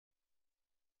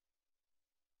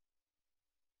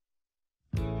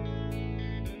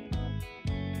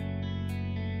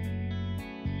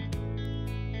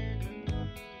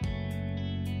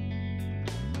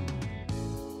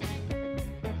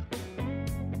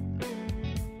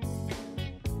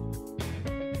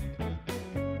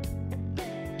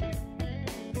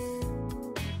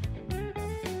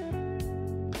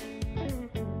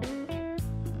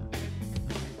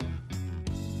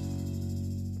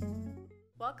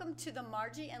welcome to the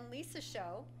Margie and Liisa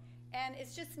show. And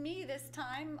it's just me this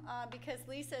time because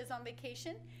Liisa is on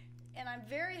vacation. And I'm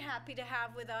very happy to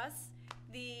have with us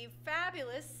the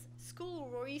fabulous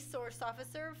School Resource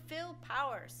Officer, Phil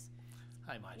Powers.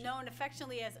 Hi, Margie. Known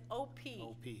affectionately as OP.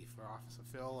 OP for Officer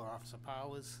Phil or Officer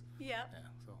Powers. Yep. Yeah.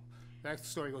 So that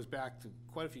story goes back to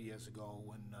quite a few years ago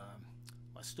when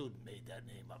a student made that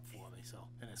name up for me. So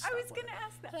and it's I was going to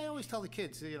ask that. And I always tell the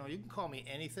kids, you know, you can call me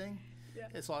anything, Yeah.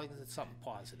 as long as it's something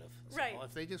positive. So Right.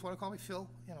 if they just want to call me Phil,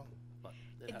 you know. But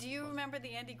Do you remember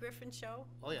the Andy Griffin show?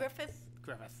 Oh, yeah. Griffith?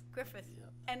 Griffith. Yeah.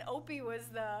 And Opie was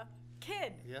the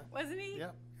kid, Yeah. wasn't he? Yeah.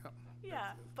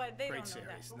 Yeah, but they Great don't know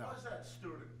series. that. No. Who was that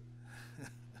student?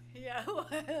 Yeah. No,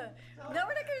 we're not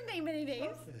going to name any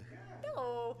names.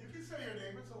 No, You can say your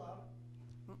name, it's allowed.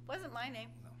 wasn't my name.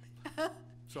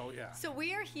 So yeah. So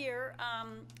we are here.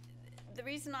 The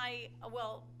reason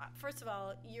first of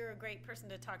all, you're a great person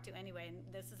to talk to anyway, and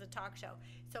this is a talk show.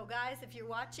 So guys, if you're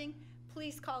watching,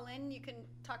 please call in. You can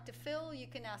talk to Phil, you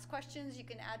can ask questions, you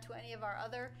can add to any of our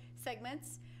other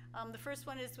segments. The first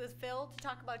one is with Phil to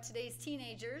talk about today's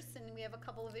teenagers, and we have a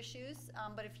couple of issues,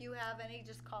 but if you have any,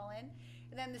 just call in.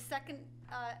 And then the second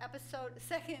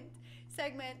second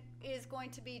segment is going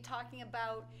to be talking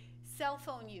about cell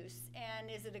phone use, and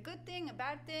is it a good thing, a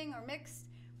bad thing, or mixed?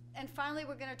 And finally,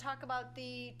 we're going to talk about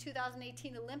the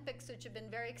 2018 Olympics, which have been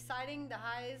very exciting, the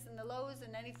highs and the lows,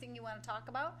 and anything you want to talk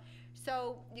about.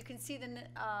 So you can see the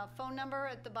phone number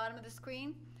at the bottom of the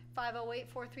screen,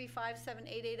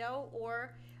 508-435-7880,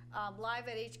 or live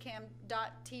at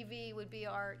hcam.tv would be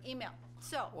our email.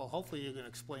 So. Well, hopefully you're going to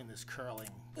explain this curling.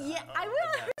 Yeah, I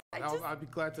will. I'd be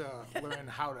glad to learn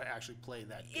how to actually play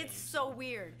that game. It's so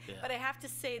weird. Yeah. But I have to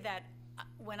say that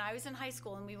when I was in high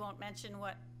school, and we won't mention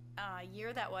what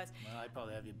year that was. Well, I'd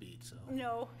probably have you beat, so.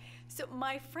 No. So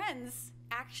my friends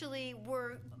actually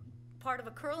were part of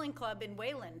a curling club in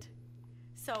Wayland.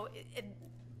 So,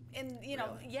 Really?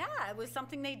 yeah, it was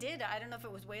something they did. I don't know if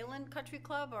it was Wayland Country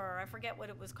Club or I forget what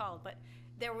it was called, but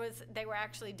they were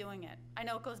actually doing it. I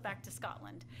know it goes back to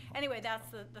Scotland. Anyway, that's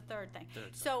the third thing.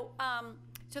 So,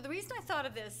 so the reason I thought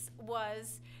of this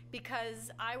was because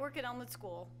I work at Elmwood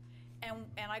School, and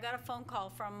I got a phone call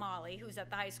from Molly, who's at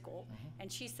the high school,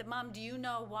 and she said, "Mom, do you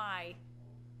know why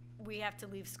we have to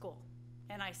leave school?"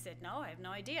 And I said, "No, I have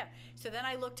no idea." So then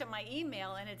I looked at my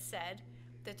email, and it said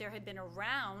that there had been a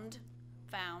round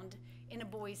found in a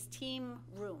boys' team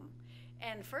room.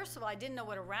 And first of all, I didn't know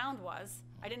what a round was.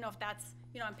 I didn't know if that's,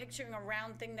 I'm picturing a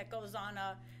round thing that goes on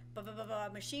a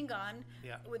machine gun,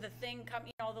 Yeah. with a thing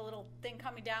coming, the little thing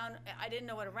coming down. I didn't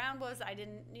know what a round was. I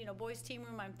didn't, boys' team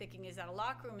room. I'm thinking, is that a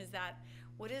locker room?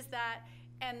 What is that?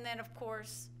 And then, of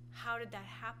course, how did that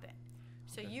happen?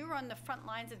 So you were on the front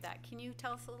lines of that. Can you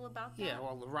tell us a little about that? Yeah,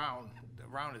 well, the round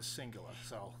is singular,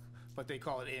 so, but they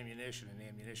call it ammunition, and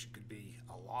ammunition could be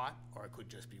a lot, or it could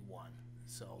just be one.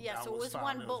 So Yeah, that so it was found.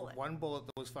 one There bullet. One bullet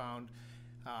that was found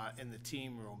in the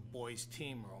team room, boys'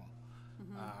 team room.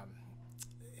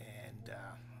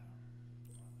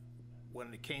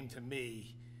 When it came to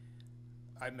me,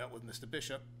 I met with Mr.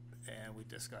 Bishop, and we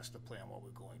discussed the plan, what we're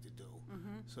going to do.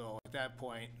 So at that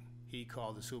point, he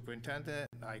called the superintendent,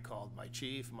 I called my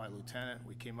chief, my lieutenant.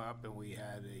 We came up and we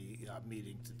had a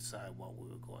meeting to decide what we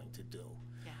were going to do.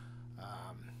 Yeah.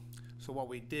 So what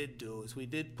we did do is we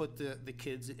did put the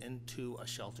kids into a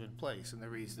shelter in place, and the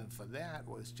reason for that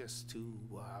was just to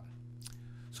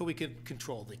so we could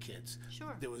control the kids.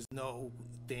 Sure. There was no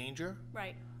danger.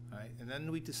 Right. Right, and then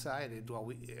we decided,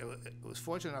 it was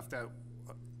fortunate enough that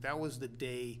that was the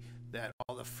day that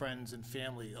all the friends and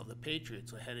family of the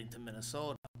Patriots were heading to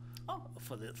Minnesota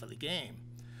for the game.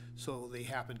 So they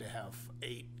happened to have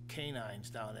 8 canines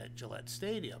down at Gillette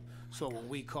Stadium. So when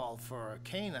we called for a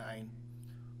canine,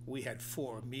 we had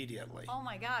 4 immediately. Oh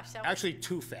my gosh, that was Actually,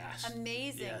 too fast.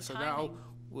 amazing Yeah, so timing. now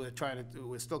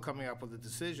we're still coming up with a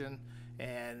decision,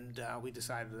 and we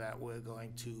decided that we're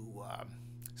going to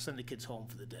send the kids home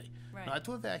for the day. Right. Not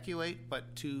to evacuate,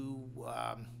 but to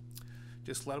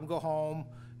just let them go home.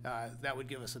 That would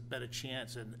give us a better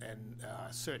chance and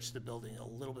search the building a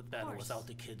little bit better course. Without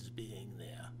the kids being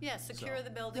there. Yeah, secure So, the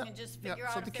building yeah, and just yeah. figure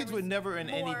out So if the there kids was were never in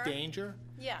any more. danger.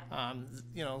 Yeah.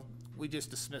 We just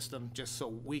dismissed them just so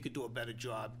we could do a better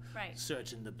job Right.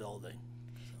 searching the building.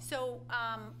 So,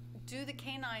 do the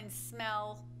canines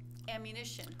smell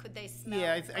ammunition? Could they smell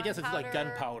Yeah, I guess it's like gunpowder?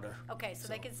 gunpowder. Okay, so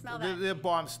they can smell They're, that. they're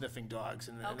bomb sniffing dogs,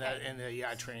 and Okay.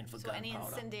 they're trained for So gunpowder. any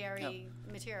incendiary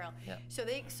material. Yeah. So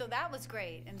that was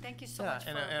great, and thank you so much for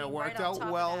and being it worked right on out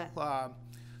top well. of that.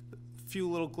 Few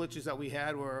little glitches that we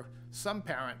had were some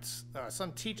parents,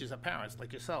 some teachers are parents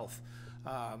like yourself,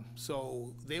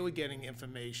 so they were getting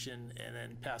information and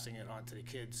then passing it on to the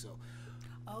kids. So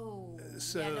Oh,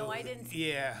 So, yeah, no, I didn't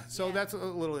see. Yeah, so Yeah. that's a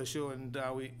little issue, and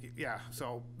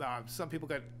so some people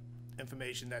got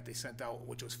information that they sent out,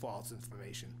 which was false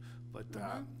information, but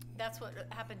That's what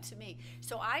happened to me.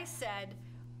 So I said,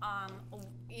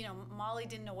 Molly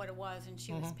didn't know what it was, and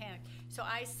she was panicked. So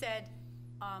I said,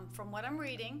 from what I'm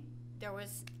reading, there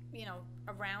was,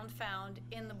 a round found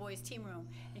in the boys' team room.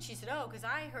 And she said, oh, because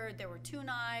I heard there were 2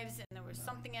 knives and there was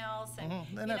something else. And,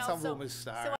 And that's how rumors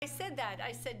start. So I said that.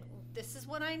 I said, this is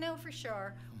what I know for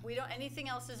sure. We don't, anything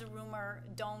else is a rumor.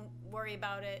 Don't worry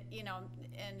about it,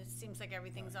 and it seems like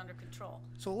everything's under control.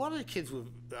 So a lot of the kids were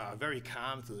very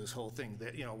calm through this whole thing.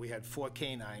 That we had 4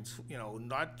 canines,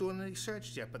 not doing any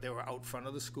search yet, but they were out front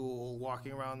of the school,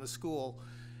 walking around the school.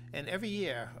 And every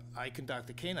year I conduct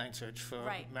a canine search for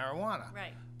marijuana.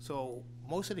 Right. So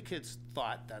most of the kids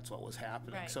thought that's what was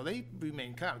happening. Right. So they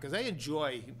remain calm because they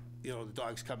enjoy, the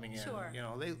dogs coming in. Sure.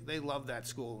 They love that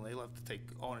school and they love to take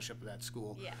ownership of that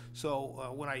school. Yeah.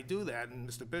 So when I do that, and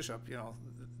Mr. Bishop,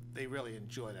 they really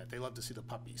enjoy that. They love to see the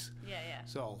puppies. Yeah.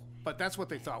 So, but that's what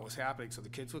they thought was happening. So the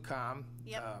kids were calm.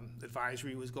 Yep.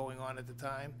 Advisory was going on at the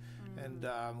time, and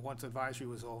once advisory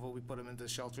was over, we put them into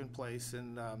shelter in place.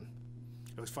 And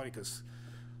it was funny because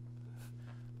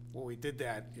when we did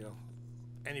that,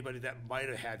 anybody that might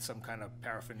have had some kind of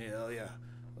paraphernalia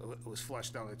was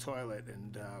flushed down the toilet,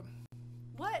 and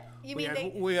What? You we mean had,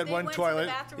 they we had they one went toilet. to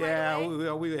the bathroom Yeah, right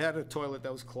away? we had a toilet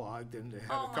that was clogged, and it had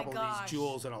Oh a my couple of gosh. these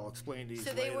jewels that I'll explain to you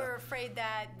So later. they were afraid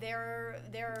that their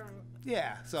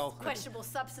Yeah, so questionable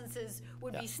substances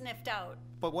would be sniffed out.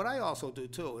 But what I also do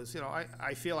too is,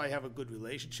 I feel I have a good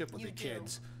relationship with You the do.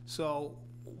 kids. So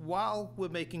while we're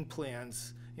making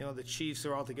plans, the chiefs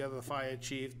are all together, the fire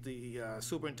chief, the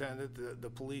superintendent, the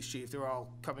police chief, they're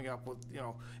all coming up with,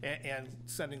 and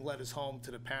sending letters home to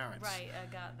the parents. Right, I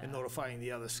got that. And notifying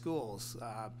the other schools.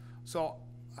 So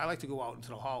I like to go out into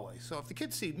the hallway. So if the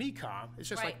kids see me calm, it's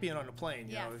just Right. like being on a plane.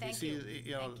 Yeah, If thank you you.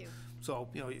 see, Thank you. So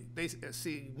they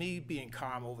see me being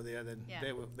calm over there, then Yeah.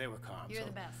 they were calm. You're So,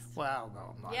 the best. Well,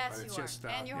 no, I'm not. Yes, but it's you are, just,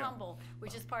 and you're humble,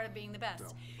 which is part of being the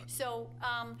best. So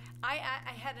I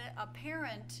had a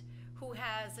parent who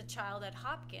has a child at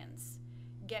Hopkins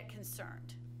get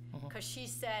concerned because she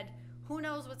said, who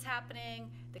knows what's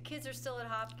happening? The kids are still at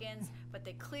Hopkins, but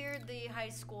they cleared the high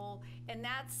school, and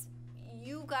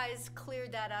you guys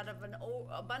cleared that out of an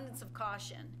abundance of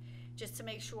caution, just to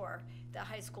make sure the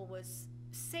high school was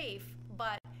safe,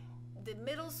 but the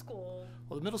middle school.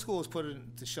 Well, the middle school was put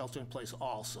into shelter in place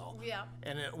also. Yeah.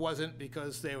 And it wasn't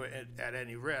because they were at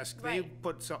any risk. They Right.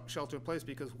 put shelter in place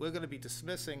because we're going to be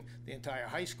dismissing the entire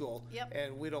high school. Yep.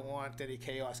 And we don't want any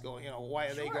chaos going, why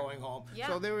are they Sure. going home? Yeah.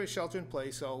 So they were shelter in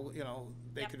place, so,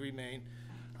 they Yep. could remain.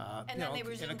 And then they in a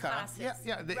resume calm- classes.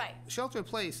 Yeah. Right. Shelter in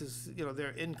place is, they're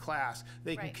in class.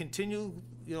 They can Right. continue,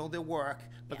 their work,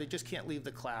 but Yeah. they just can't leave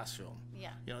the classroom.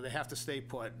 Yeah. They have to stay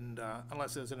put, and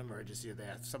unless there's an emergency,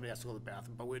 somebody has to go to the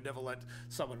bathroom. But we'd never let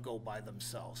someone go by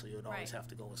themselves, so you would always Right. have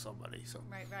to go with somebody. So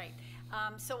Right.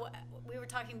 So we were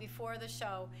talking before the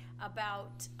show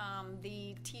about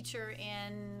the teacher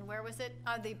in, where was it?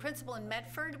 The principal in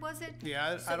Medford, was it?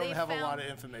 yeah, So I don't they have a lot found- of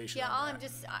information. Yeah, on all that. I'm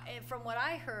just, from what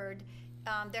I heard,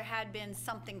 there had been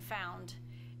something found,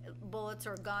 bullets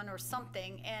or a gun or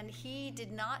something, and he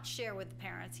did not share with the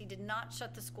parents. He did not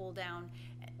shut the school down.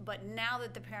 But now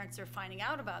that the parents are finding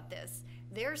out about this,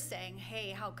 they're saying, hey,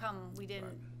 how come we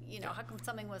didn't, how come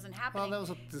something wasn't Well, happening? that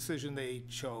was a decision they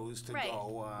chose to Right,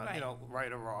 go. right.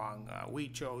 Right or wrong. We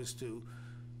chose to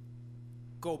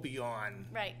go beyond.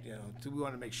 Right. We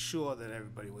want to make sure that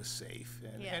everybody was safe,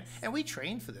 Yes. and we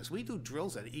train for this. We do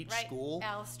drills at each Right, school.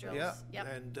 Alice drills, Yeah. yep.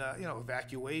 And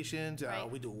evacuations. Right.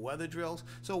 We do weather drills.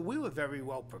 So we were very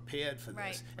well prepared for this,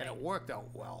 Right, and right. it worked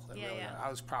out well. It Yeah, really, yeah. I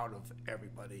was proud of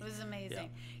everybody. It was amazing.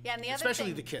 Yeah. Yeah, and the other Especially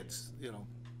thing, the kids. yes.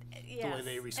 way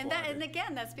they And responded. and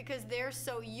again, that's because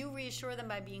you reassure them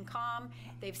by being calm.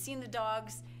 They've seen the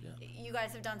dogs. Yeah. You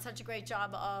guys have done such a great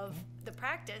job of the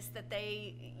practice that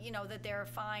that they're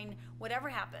fine, whatever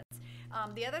happens.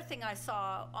 The other thing I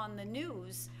saw on the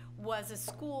news was a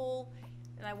school,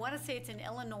 and I want to say it's in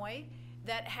Illinois,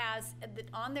 that has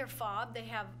on their fob they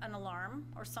have an alarm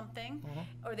or something,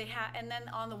 or and then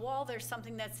on the wall there's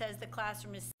something that says the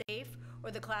classroom is safe or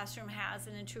the classroom has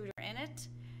an intruder in it,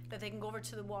 that they can go over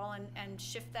to the wall and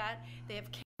shift that. They have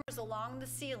cameras along the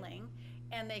ceiling,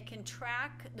 and they can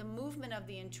track the movement of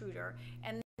the intruder,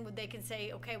 and then they can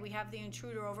say, okay, we have the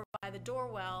intruder over by the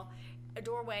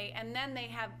doorway, and then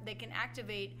they can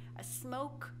activate a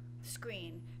smoke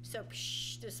screen. So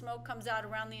the smoke comes out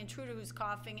around the intruder who's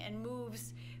coughing and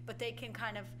moves, but they can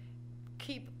kind of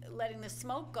keep letting the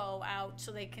smoke go out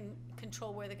so they can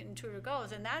control where the intruder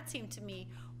goes. And that seemed to me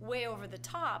way over the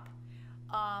top.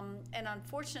 And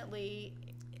unfortunately,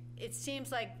 it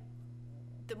seems like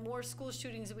the more school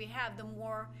shootings we have, the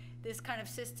more this kind of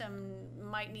system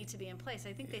might need to be in place.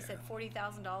 I think they said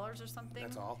 $40,000 or something.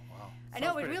 That's all? Wow. I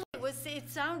know, it really was, it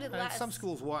sounded And less. some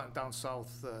schools down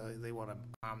south, they want to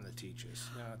arm the teachers.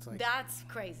 You know, it's like, That's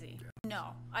crazy. No,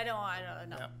 I don't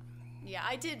know. Yeah. Yeah,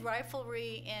 I did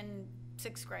riflery in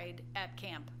 6th grade at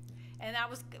camp. And that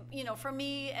was, for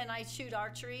me, and I shoot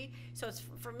archery, so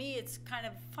for me, it's kind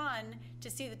of fun to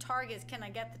see the targets. Can I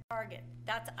get the target?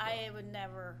 I would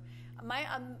never.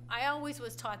 I always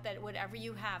was taught that whatever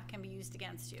you have can be used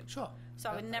against you. Sure. So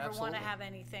I would never want Absolutely. to have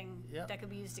anything Yeah. that could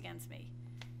be used against me.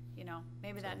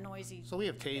 Maybe that noisy. So we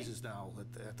have tasers now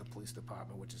at the police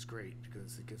department, which is great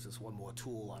because it gives us one more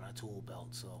tool on our tool belt.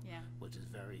 So, Yeah. which is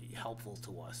very helpful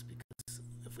to us because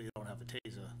if we don't have a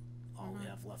taser, all we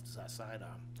have left is our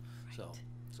sidearm.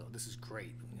 So this is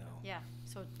great. Yeah.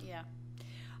 So yeah.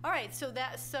 All right.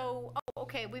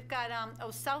 Okay. We've got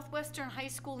Southwestern High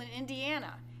School in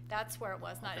Indiana. That's where it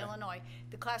was, not Okay. Illinois.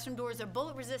 The classroom doors are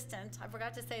bullet resistant. I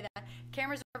forgot to say that.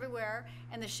 Cameras are everywhere,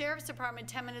 and the sheriff's department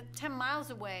 10 miles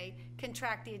away can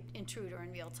track the intruder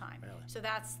in real time. Really? So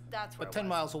that's where. But it 10 was.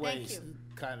 miles away Thank you.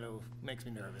 kind of makes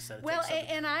me nervous. That it Well, takes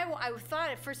and I thought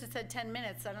at first it said 10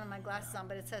 minutes. I don't have my glasses on,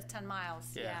 but it says 10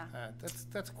 miles. Yeah.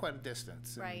 that's quite a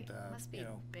distance. Right. And, Must be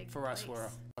a big for us, we're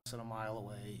place. less than a mile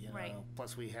away. Right.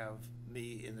 Plus, we have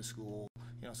me in the school.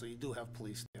 So you do have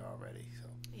police there already. So.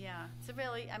 Yeah, it's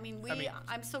really.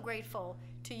 I'm so grateful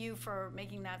to you for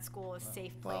making that school a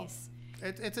safe place.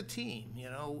 It's a team,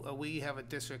 We have a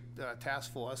district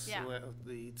task force Yeah. where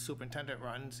the superintendent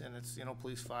runs, and it's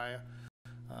police, fire,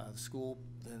 the school,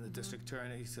 and the district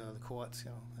attorneys, the courts,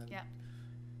 and Yeah.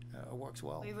 it works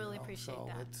well. We really appreciate so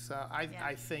that. It's Yeah.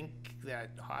 I think that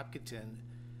Hopkinton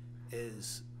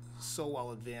is so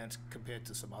well advanced compared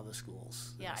to some other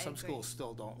schools. Yeah, I some agree. schools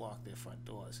still don't lock their front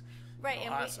doors. Right,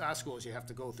 and our schools, you have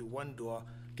to go through one door,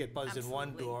 get buzzed in one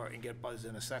Absolutely. door, and get buzzed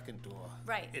in a second door.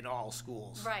 Right. In all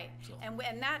schools. Right, So. and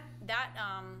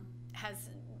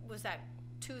was that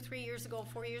 2-3 years ago,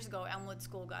 4 years ago, Elmwood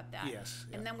School got that. Yes,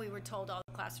 yeah. And then we were told all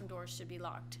the classroom doors should be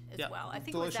locked as Yeah, well. I think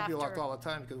it doors was should after. be locked all the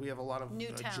time because we have a lot of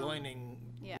Newtown. adjoining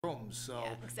Yeah. rooms. So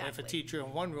Yeah, and if exactly. a teacher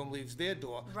in one room leaves their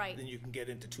door, Right. then you can get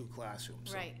into two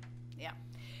classrooms. So. Right, yeah.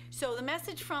 So the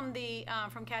message from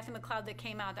from Kathy McLeod that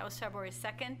came out, that was February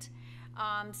 2nd,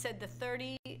 said the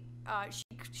 30,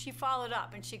 she followed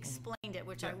up and she explained it,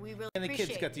 which we really And the appreciate.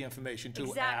 kids got the information too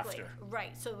Exactly, after.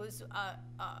 right. So it was a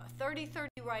 30-30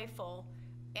 rifle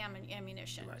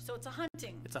ammunition. Right. So it's a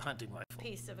hunting It's a hunting rifle.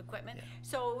 piece of equipment. Yeah.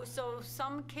 So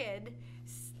some kid,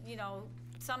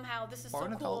 somehow, this is Or so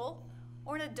an cool. adult.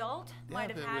 Or an adult might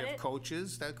have we had have it.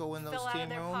 coaches that go in those Fill out team of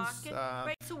their rooms. pocket.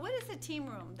 Right, so what is a team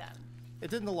room then?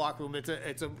 It's in the locker room. It's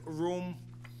a room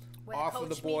Where the off of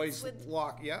the coach boys' meets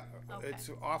with- Yeah, Okay. it's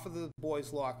off of the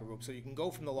boys' locker room. So you can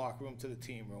go from the locker room to the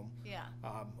team room. Yeah.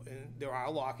 And there are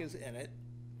lockers in it.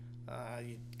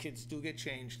 Kids do get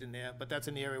changed in there, but that's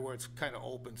an area where it's kind of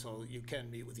open, so you can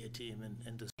meet with your team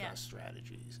and discuss Yeah.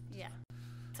 strategies. Yeah.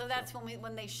 So that's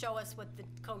when they show us what the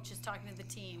coach is talking to the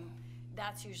team,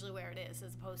 that's usually where it is,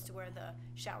 as opposed to where the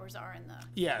showers are in the,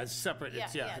 Yeah, it's separate. Yeah,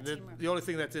 It's, yeah, The team room. the only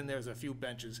thing that's in there is a few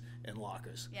benches and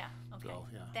lockers. yeah, okay. So,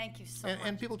 yeah. Thank you so And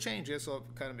much. people change it, so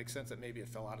it kind of makes sense that maybe it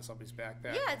fell out of somebody's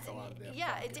backpack. Yeah, or fell out of their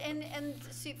yeah, pocket. and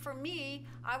see, for me,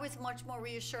 I was much more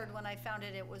reassured when I found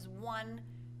it was one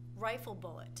rifle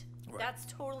bullet. Right. That's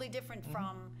totally different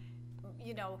from,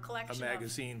 a A collection of.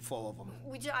 magazine full of them.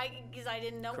 Because I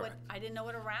didn't know Correct.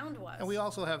 what a round was. And we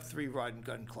also have 3 rod and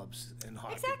gun clubs in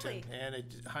Hopkinton. Exactly. And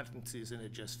hunting season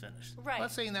had just finished. Right. I'm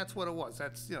not saying that's what it was.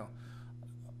 That's,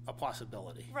 a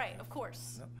possibility. Right, of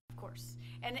course, Yep. of course.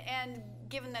 And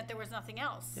given that there was nothing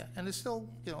else. Yeah, and it's still,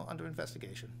 under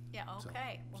investigation. Yeah, So-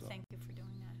 okay. Well, so- thank you for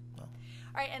doing that. Well.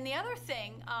 All right, and the other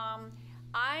thing,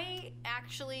 I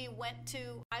actually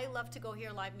I love to go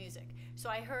hear live music. So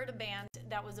I heard a band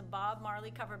that was a Bob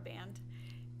Marley cover band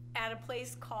at a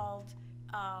place called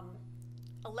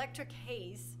Electric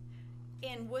Haze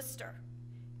in Worcester.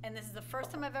 And this is the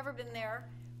first time I've ever been there.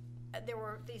 There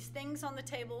were these things on the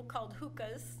table called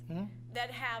hookahs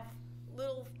that have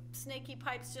little snaky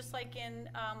pipes, just like in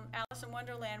Alice in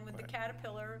Wonderland with the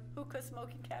caterpillar, hookah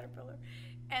smoking caterpillar.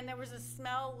 And there was a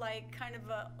smell like kind of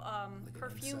a Like an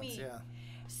perfumey. incense, yeah.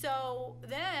 So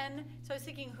I was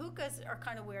thinking hookahs are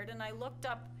kind of weird, and I looked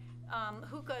up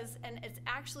hookahs, and it's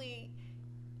actually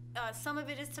some of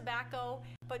it is tobacco.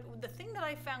 But the thing that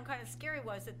I found kind of scary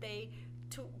was that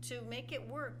to make it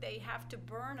work, they have to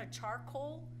burn a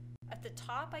charcoal at the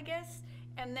top, I guess,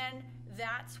 and then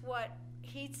that's what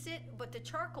heats it. But the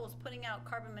charcoal is putting out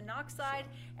carbon monoxide,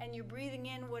 and you're breathing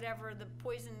in whatever the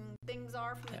poison things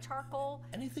are from the charcoal.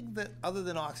 Anything that, other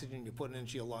than oxygen you're putting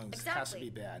into your lungs has to be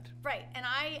bad. Right, and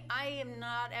I am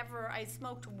not ever, I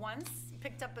smoked once,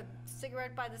 picked up a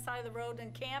cigarette by the side of the road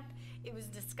in camp. It was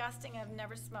disgusting. I've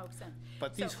never smoked since.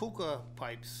 But these hookah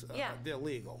pipes, they're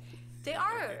legal. They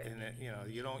are. And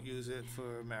you don't use it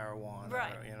for marijuana.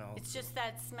 Right. Or, It's just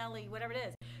that smelly, whatever it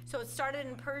is. So it started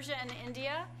in Persia and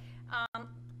India.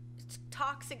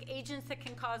 Toxic agents that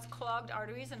can cause clogged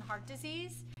arteries and heart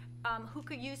disease.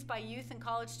 Hookah use by youth and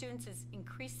college students is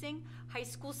increasing. High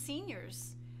school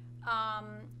seniors,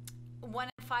 1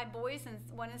 in 5 boys and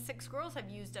 1 in 6 girls have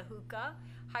used a hookah.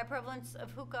 High prevalence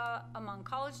of hookah among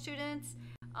college students.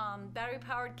 Battery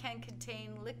powered can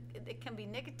contain, it can be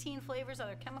nicotine flavors,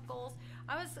 other chemicals.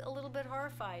 I was a little bit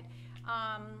horrified.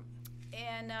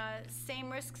 And same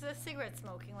risks as cigarette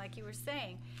smoking, like you were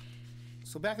saying.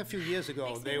 So back a few years ago,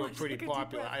 Makes me they were want to pretty take a deep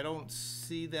popular. breath. I don't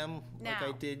see them like I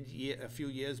Now. did a few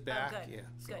years back. Oh, good, Yeah,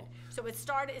 good. So it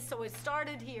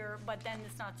started here, but then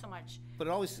it's not so much. But it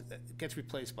always gets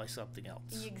replaced by something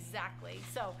else. Exactly.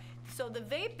 So the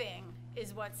vaping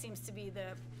is what seems to be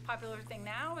the popular thing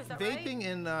now. Is that right? Vaping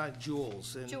and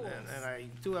Juuls, and I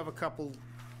do have a couple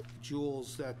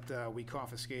Juuls that we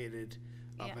confiscated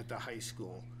up Yeah. at the high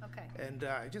school. Okay. And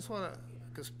I just want to,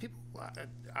 because people,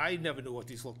 I never knew what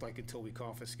these looked like until we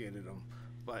confiscated them.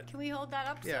 But Can we hold that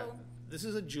up? yeah, So, this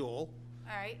is a Juul. all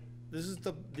right. This is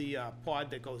the pod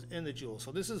that goes in the Juul.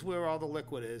 So this is where all the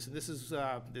liquid is, and this is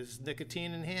there's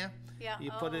nicotine in here. Yeah.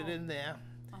 You put it Oh. in there,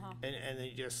 Uh-huh. and then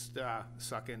you just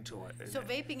suck into it. So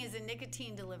vaping is a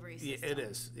nicotine delivery Yeah, system. it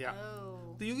is. Yeah.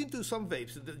 Oh. You can do some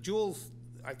vapes. The Juuls,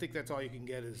 I think that's all you can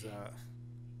get is.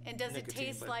 And does it nicotine,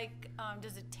 taste but like?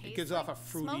 Does it taste? It gives like off a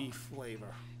fruity smoke?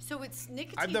 flavor. So it's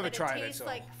nicotine, I've never but tried it it, tastes so-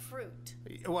 like fruit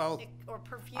Well, or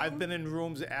perfume. I've been in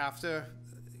rooms after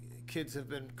kids have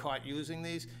been caught using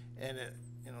these, and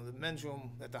the men's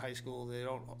room at the high school, they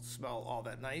don't smell all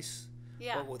that nice.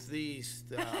 Yeah. But with these,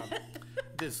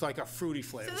 there's like a fruity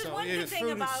flavor. there's one good it's thing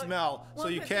fruity about- smell. So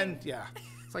one you good can, thing- yeah.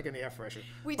 It's like an air freshener.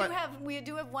 We But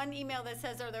do have one email that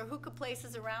says, "Are there hookah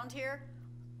places around here?"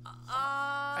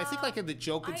 I think like in the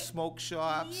Joke and I- Smoke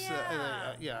shops.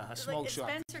 Yeah. A smoke like shop.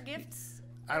 Spencer Gifts.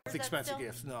 I Or don't is think that Spencer still-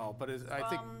 Gifts, no. But I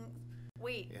think,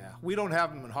 Wait, yeah. We don't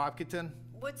have them in Hopkinton.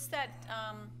 what's that?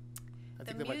 I The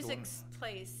think they might go in- music's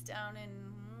place down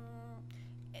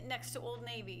in next to Old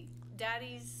Navy.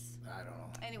 Daddy's. I don't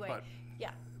know. Anyway, But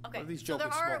yeah. Okay. Well, these so Joke there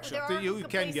and are, Smoke there shops, are you hookah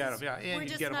can get places. them, yeah, and We're you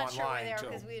just get 'em not sure online, where too.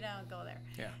 because we don't go there.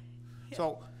 Yeah.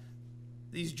 So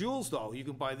these Juuls, though, you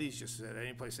can buy these just at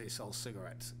any place they sell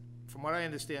cigarettes. From what I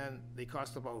understand, they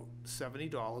cost about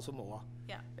 $70 or more.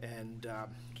 Yeah. And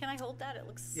Can I hold that? It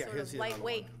looks Yeah, sort here's of the other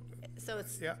lightweight. one. So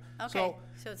it's yeah. okay.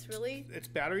 So it's really it's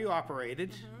battery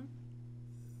operated, Mm-hmm.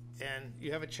 and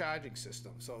you have a charging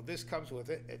system. So this comes with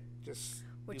it. It just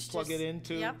which you plug just, it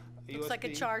into. Yep. a Looks like a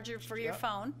USB. charger for your Yep.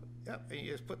 phone. Yep, and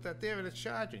you just put that there and it's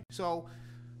charging. So,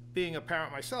 being a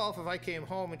parent myself, if I came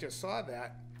home and just saw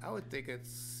that, I would think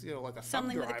it's like a thumb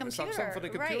Something with a drive or something computer. for the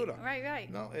Right, computer.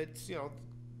 right. No, it's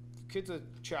kids are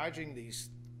charging these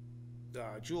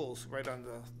Juuls right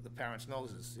under the parents'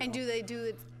 noses. And do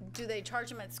they charge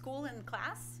them at school in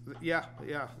class? Yeah.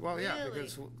 Well, yeah, Really?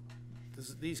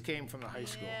 because these came from the high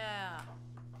school. Yeah.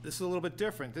 This is a little bit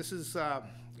different. This is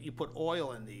you put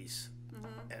oil in these,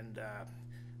 Mm-hmm. and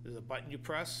there's a button you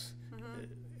press,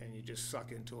 and you just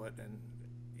suck into it, and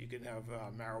you can have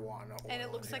marijuana oil. And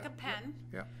it looks in like a here. pen.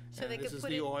 Yeah. So And they this could is put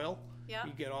the it- oil. Yeah.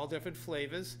 You get all different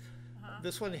flavors.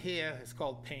 This one here is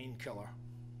called painkiller.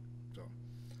 So,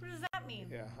 What does that mean?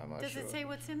 yeah, I'm not Does sure. it say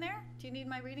what's in there? Do you need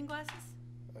my reading glasses?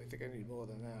 I think I need more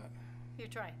than that. Here,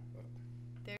 try.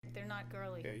 They're not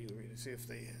girly. Yeah, you read it. See if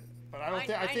they. But I don't I-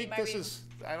 think. I I need think my this reading. is.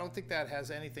 I don't think that has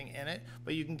anything in it.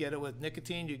 But you can get it with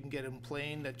nicotine. You can get them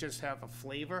plain that just have a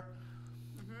flavor.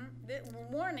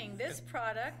 Warning: this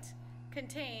product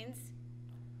contains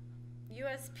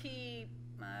USP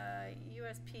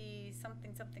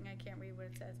something. I can't read what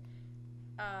it says.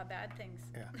 Bad things.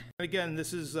 Yeah. And again,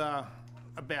 this is a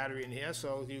battery in here,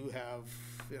 so you have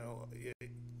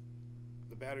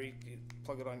the battery. You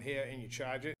plug it on here and you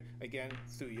charge it again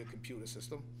through your computer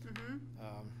system.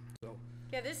 So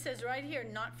Yeah, this says right here,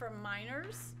 not for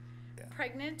minors, Yeah.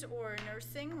 pregnant or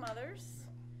nursing mothers.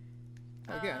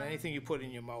 again, anything you put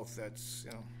in your mouth, that's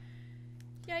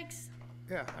Yikes.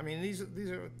 Yeah. I mean, these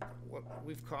are what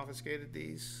we've confiscated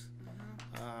these.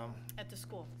 At the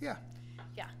school. Yeah,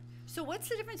 Yeah. So what's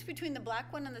the difference between the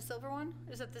black one and the silver one?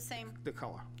 Is it the same? the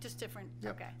color. Just different?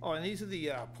 Yep. Okay. Oh, and these are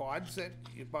the pods that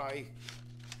you buy,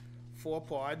 4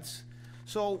 pods.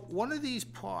 So one of these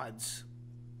pods,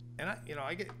 and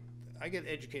I I get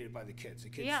educated by the kids. The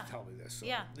kids Yeah. tell me this. So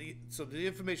Yeah. So the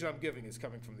information I'm giving is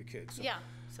coming from the kids. So, Yeah,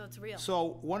 so it's real.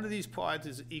 So one of these pods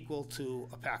is equal to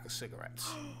a pack of cigarettes.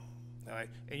 All right,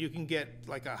 and you can get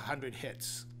like 100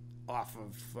 hits off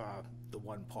of the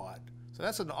one pod. So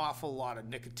that's an awful lot of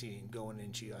nicotine going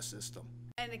into your system.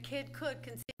 And a kid could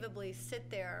conceivably sit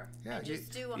there Yeah, and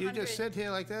just do you 100, just sit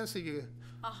here like this, and you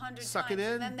 100 suck times, it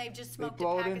in. and then they've just they smoked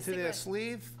blow a it pack of into their cigarettes.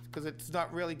 sleeve because it's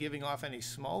not really giving off any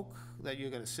smoke that you're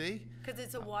going to see. Because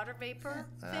it's a water vapor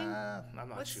thing? I'm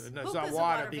not What's- sure. No, who it's not puts a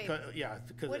water water because vapor?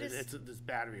 because What is- it's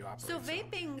battery operated. So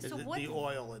vaping, so the, what? the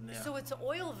oil in there. So it's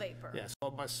oil vapor? Yeah, so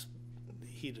it must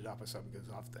heat it up or something because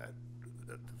off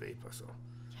the vapor. So,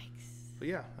 Yikes. but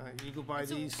yeah, you can buy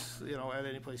So- these, at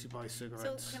any place you buy cigarettes.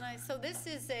 So this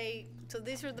is so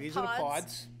these are the These pods. are the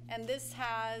pods. And this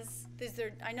has,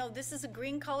 I know this is a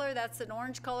green color, that's an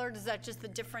orange color. Is that just the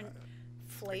different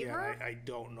flavor? Again, I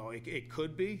don't know. It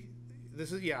could be.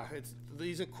 This is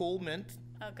these are cool mint.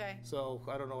 Okay. So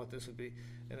I don't know what this would be,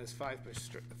 and it's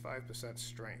 5%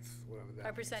 strength, whatever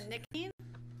that. 5% nicotine,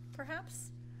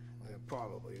 perhaps? Yeah,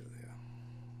 probably, yeah.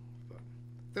 But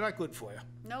they're not good for you.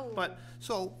 No. But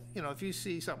so if you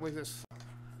see something like this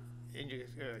in your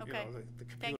Okay. the Thank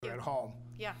computer you. at home,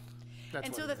 Yeah. that's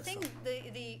And what so it the is,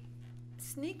 thing, the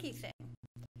sneaky thing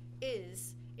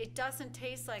is, it doesn't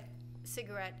taste like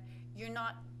cigarette. You're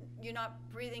not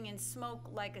breathing in smoke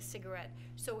like a cigarette.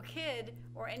 So a kid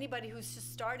or anybody who's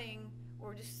just starting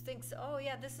or just thinks, oh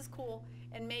yeah, this is cool,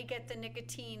 and may get the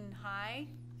nicotine high,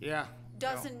 Yeah.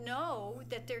 doesn't know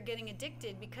that they're getting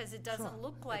addicted because it doesn't Sure.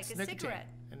 look like It's a nicotine. cigarette.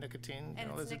 And nicotine,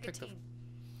 And it's is addictive. nicotine.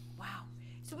 Wow.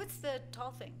 So what's the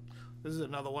tall thing? This is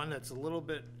another one that's a little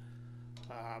bit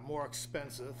more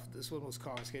expensive. This one was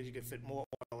confiscated. You can fit more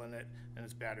oil in it, and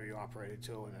it's battery operated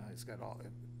too, and it's got all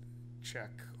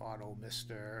check auto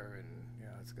mister, and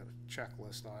it's got a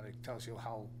checklist on it. It tells you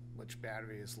how much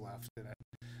battery is left in it.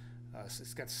 So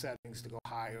it's got settings to go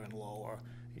higher and lower.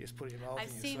 You just put your mouth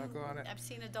and you suck on it. I've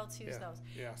seen adults use Yeah, those.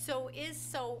 yeah.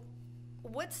 So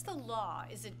what's the law?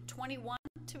 Is it 21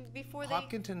 before they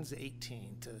Hopkinton's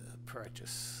 18 to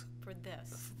purchase for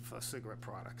this? for cigarette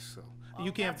products. So Oh,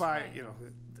 you can't that's buy,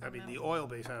 right. I mean, the oil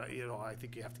base. I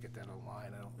think you have to get that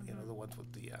online. I don't, the ones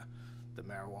with the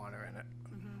marijuana in it.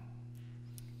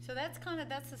 So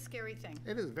that's a scary thing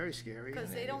It is very scary. because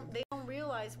and they don't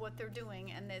realize what they're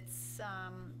doing, and it's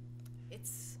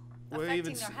We're affecting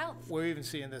even their health. We're even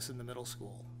seeing this in the middle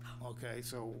school. Okay,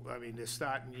 so I mean, they're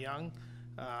starting young.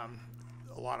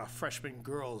 A lot of freshman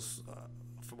girls,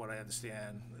 from what I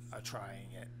understand, are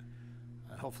trying it.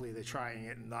 Hopefully, they're trying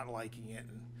it and not liking it.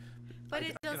 And But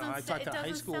it doesn't. I talked It to high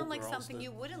doesn't school sound like girls something that-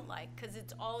 you wouldn't like because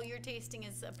it's all you're tasting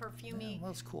is a perfumey,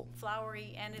 well, it's cool.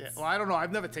 flowery, and Yeah, it's. well, I don't know.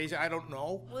 I've never tasted it. I don't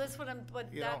know. Well, that's what I'm.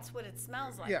 But You know, that's what it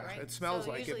smells like, Yeah, right? it smells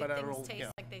so like it, usually but I things don't.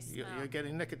 taste like they smell, You're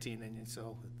getting nicotine in you,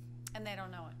 so and they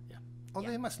don't know it. yeah. Well,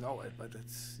 Yeah. they must know it, but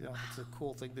it's it's a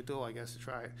cool thing to do, I guess, to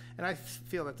try it. And I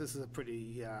feel that this is a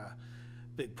pretty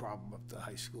big problem up to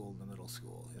high school and the middle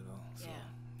school. So,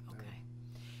 Yeah. Okay.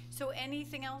 So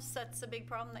anything else that's a big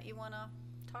problem that you want to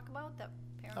talk about that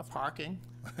parents? Parking.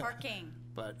 Parking.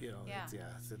 But Yeah.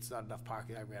 it's not enough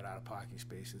parking. I ran out of parking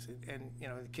spaces, and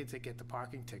the kids that get the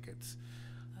parking tickets,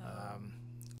 a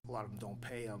lot of them don't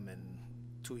pay them, and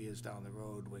 2 years down the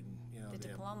road when The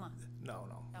they're- diploma. No,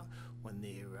 Oh. when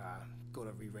they go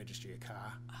to re-register your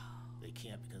car, they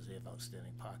can't because they have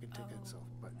outstanding parking tickets. Oh.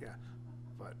 So,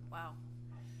 but Wow.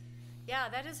 Yeah,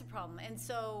 that is a problem. And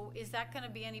so, is that going to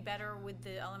be any better with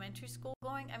the elementary school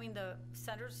going? I mean, the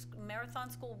marathon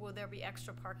school. Will there be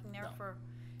extra parking there No. for?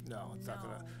 no, it's not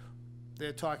gonna. No.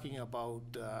 They're talking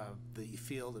about the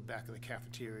field at the back of the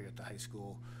cafeteria at the high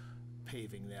school,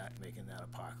 paving that, making that a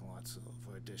parking lot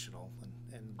for additional,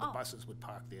 and the Oh. buses would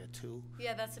park there too.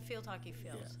 Yeah, that's the field hockey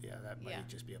Yeah, field. that might Yeah.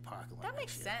 just be a parking lot. That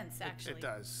makes next year. sense, actually. It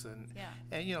does, and Yeah.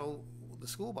 the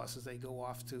school buses, they go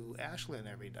off to Ashland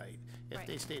every night. If Right.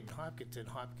 they stayed in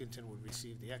Hopkinton would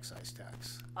receive the excise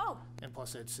tax, Oh, and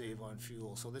plus they'd save on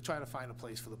fuel. So they're trying to find a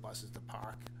place for the buses to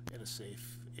park in a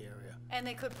safe area. and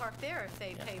they could park there if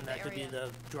they Yeah, paved and the that could be area.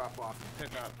 the drop off and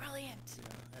pick up. Brilliant.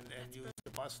 And use the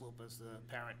bus loop as the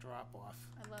parent drop off.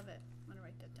 I love it. I'm gonna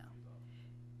write that down.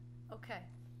 Okay.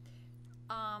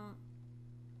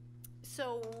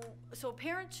 So a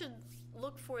parent should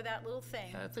look for that little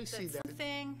thing. If they see that-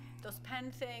 thing, those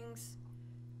pen things,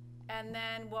 and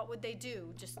then what would they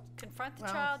do? Just confront the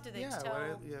Well, child? Do they yeah, tell?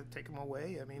 well, take them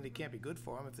away. I mean, they can't be good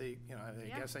for them if they, I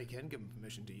Yeah. guess I can give them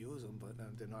permission to use them,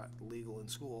 but they're not legal in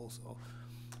school. So,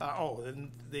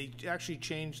 and they actually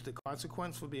changed the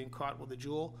consequence for being caught with a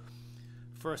jewel.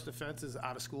 First offense is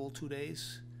out of school 2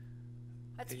 days.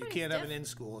 That's And you pretty can't have stiff. an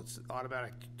in-school. It's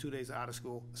automatic 2 days out of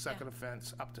school. Second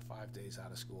offense, up to 5 days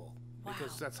out of school. Wow.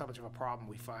 Because that's how much of a problem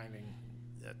we're finding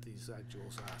that these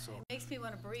jewels are. So It makes me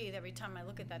want to breathe every time I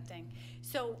look at that thing.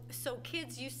 So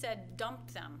kids, you said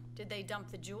dumped them. Did they dump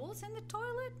the jewels in the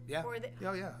toilet? yeah, Or they,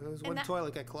 yeah. There was one that-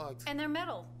 toilet got clogged. and they're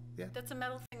metal. Yeah. That's a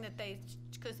metal thing that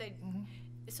because they,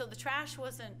 so the trash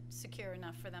wasn't secure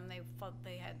enough for them. They felt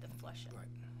they had to flush it. Right.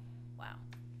 Wow.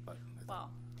 But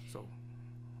Well, so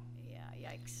yeah,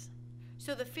 yikes.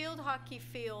 So the field hockey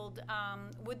field,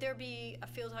 would there be a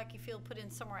field hockey field put in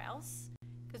somewhere else?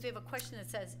 Because we have a question that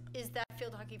says, is that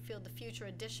field hockey field the future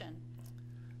addition?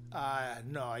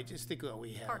 no, I just think what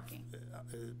we have Parking.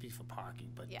 It'd be for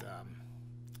parking, but Yeah.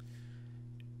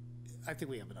 I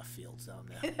think we have enough fields down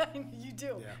there. You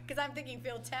do. Yeah. Because I'm thinking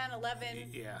field 10,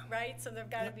 11, Yeah. right? So there've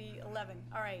got to be 11.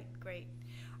 All right, great.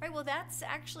 All right, well, that's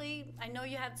actually, I know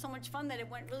you had so much fun that it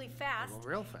went really fast. Well,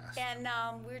 real fast. And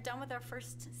we're done with our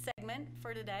first segment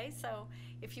for today. So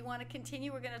if you want to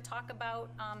continue, we're going to talk about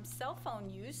cell phone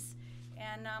use.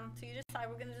 And so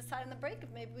we're going to decide on the break if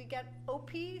maybe we get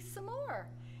OP some more.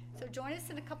 So join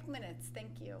us in a couple minutes.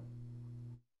 Thank you.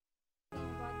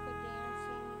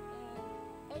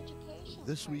 Education.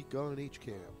 This week on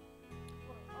HCAM,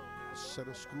 the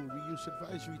Center School Reuse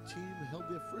Advisory Team held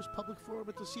their first public forum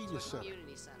at the Senior Center.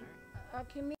 Community center. A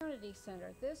community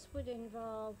center. This would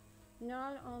involve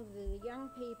not only the young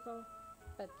people,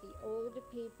 but the older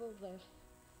people,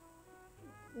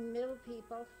 the middle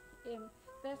people. And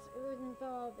it would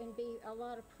involve and be a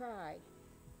lot of pride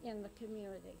in the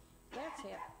community. That's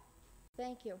it.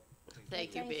 Thank you.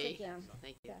 Thank you, Thanks B. again.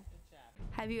 Thank you. Okay.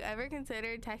 Have you ever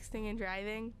considered texting and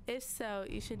driving? If so,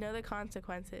 you should know the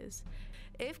consequences.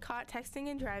 If caught texting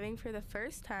and driving for the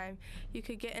first time, you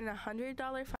could get an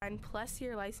 $100 fine plus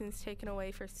your license taken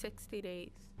away for 60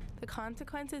 days. The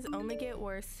consequences only get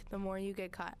worse the more you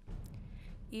get caught.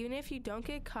 Even if you don't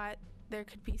get caught, there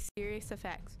could be serious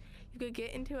effects. You could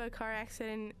get into a car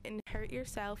accident and hurt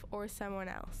yourself or someone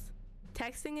else.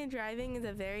 Texting and driving is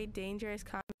a very dangerous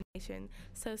combination,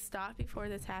 so stop before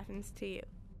this happens to you.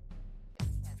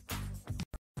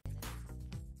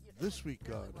 This week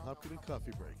on Hopkins and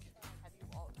Coffee Break,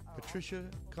 Patricia,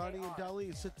 Connie, and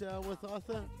Dolly sit down with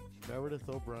author Meredith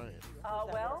O'Brien.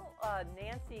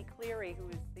 Nancy Cleary, who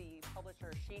is the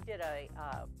publisher, she did a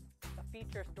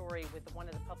feature story with one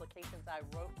of the publications I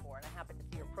wrote for, and I happened to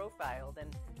see her profiled,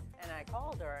 and I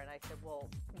called her and I said, well,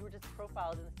 you were just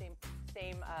profiled in the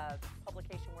same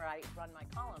publication where I run my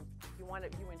columns. You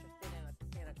interested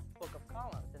in a book of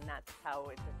columns, and that's how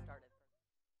it just started.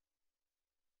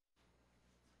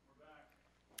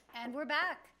 And we're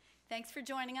back. Thanks for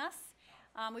joining us.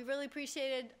 We really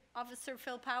appreciated Officer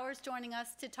Phil Powers joining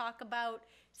us to talk about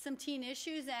some teen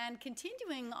issues, and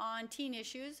continuing on teen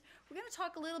issues, we're going to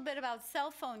talk a little bit about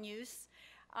cell phone use.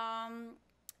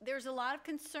 There's a lot of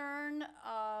concern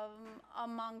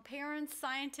among parents,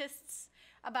 scientists,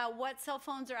 about what cell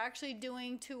phones are actually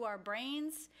doing to our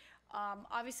brains.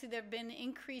 Obviously, there have been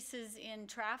increases in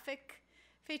traffic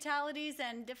fatalities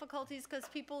and difficulties because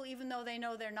people, even though they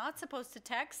know they're not supposed to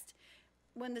text,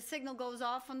 when the signal goes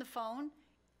off on the phone,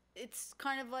 it's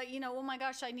kind of like, oh my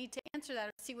gosh, I need to answer that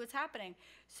or see what's happening.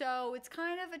 So it's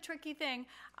kind of a tricky thing.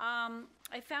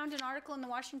 I found an article in the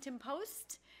Washington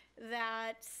Post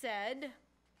that said,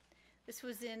 this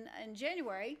was in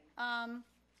January,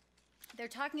 they're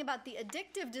talking about the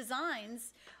addictive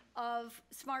designs of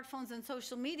smartphones and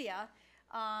social media.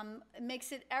 It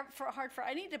makes it hard for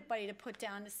anybody to put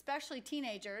down, especially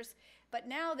teenagers. But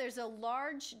now there's a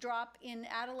large drop in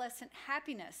adolescent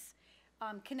happiness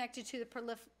connected to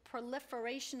the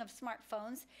proliferation of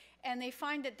smartphones. And they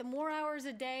find that the more hours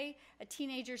a day a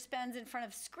teenager spends in front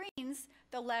of screens,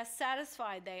 the less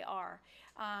satisfied they are.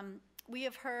 We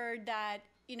have heard that,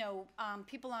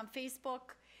 people on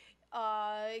Facebook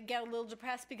get a little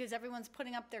depressed because everyone's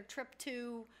putting up their trip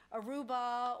to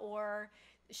Aruba or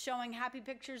showing happy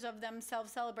pictures of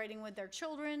themselves celebrating with their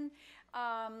children.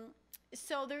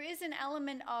 So there is an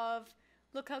element of,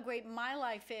 look how great my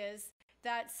life is,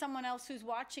 that someone else who's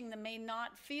watching them may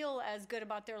not feel as good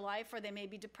about their life, or they may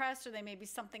be depressed, or they may be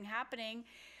something happening.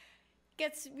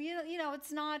 It's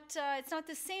not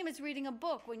the same as reading a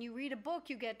book. When you read a book,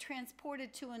 you get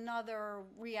transported to another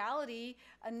reality,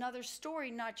 another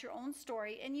story, not your own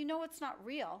story, and it's not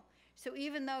real. So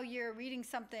even though you're reading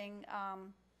something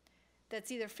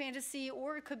that's either fantasy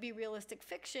or it could be realistic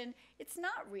fiction, it's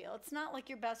not real. It's not like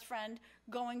your best friend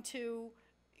going to,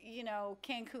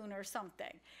 Cancun or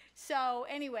something. So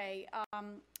anyway,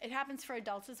 it happens for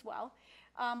adults as well.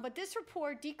 But this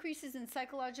report decreases in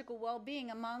psychological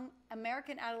well-being among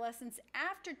American adolescents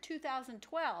after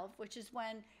 2012, which is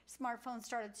when smartphones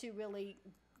started to really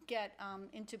get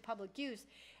into public use,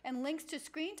 and links to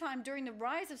screen time during the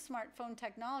rise of smartphone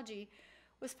technology,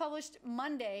 was published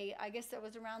Monday. I guess that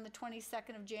was around the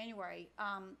 22nd of January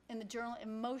in the journal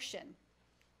Emotion.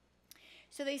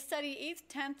 So they studied 8th,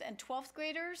 10th, and 12th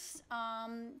graders,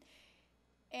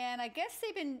 and I guess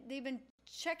they've been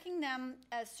checking them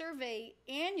a survey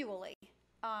annually,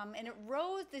 and it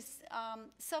rose. This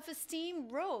self-esteem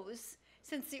rose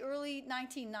since the early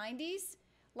 1990s.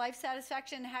 Life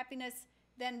satisfaction and happiness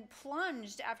then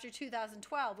plunged after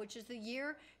 2012, which is the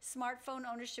year smartphone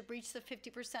ownership reached the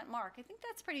 50% mark. I think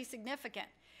that's pretty significant.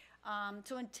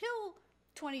 So until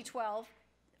 2012,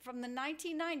 from the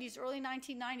 1990s, early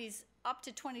 1990s, up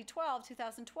to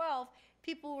 2012,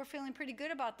 people were feeling pretty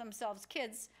good about themselves,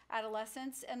 kids,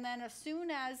 adolescents, and then as soon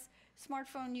as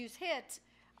smartphone use hit,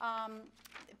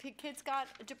 kids got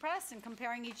depressed and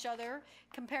comparing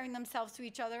themselves to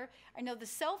each other. I know the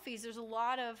selfies, there's a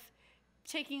lot of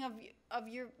taking of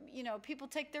your, people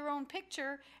take their own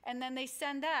picture and then they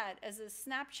send that as a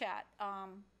Snapchat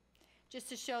just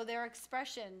to show their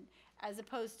expression as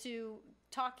opposed to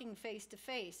talking face to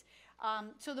face.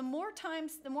 So the more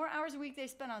hours a week they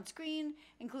spend on screen,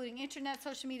 including internet,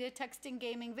 social media, texting,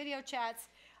 gaming, video chats,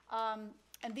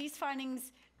 and these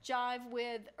findings jive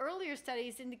with earlier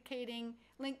studies indicating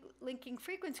linking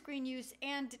frequent screen use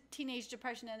and teenage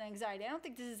depression and anxiety. I don't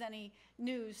think this is any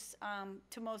news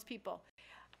to most people.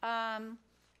 Pat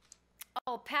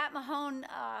Mahone,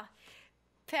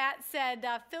 Pat said,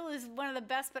 Phil is one of the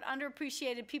best but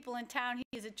underappreciated people in town.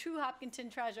 He is a true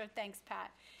Hopkinton treasure. Thanks,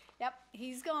 Pat. Yep,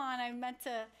 he's gone. I meant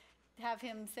to have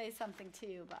him say something to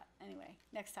you, but anyway,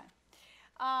 next time.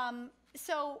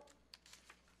 So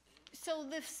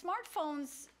the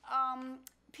smartphones,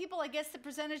 people, I guess the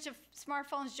percentage of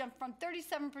smartphones jumped from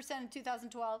 37% in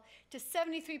 2012 to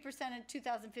 73% in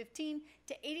 2015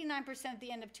 to 89% at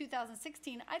the end of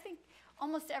 2016. I think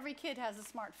almost every kid has a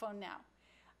smartphone now.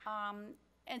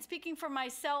 And speaking for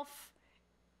myself,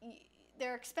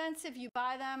 they're expensive, you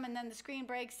buy them, and then the screen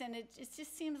breaks, and it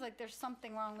just seems like there's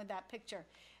something wrong with that picture.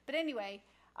 But anyway,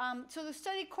 so the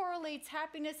study correlates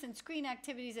happiness in screen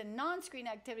activities and non-screen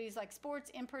activities like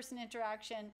sports, in-person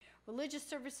interaction, religious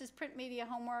services, print media,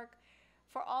 homework.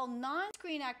 For all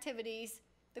non-screen activities,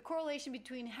 the correlation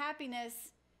between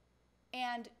happiness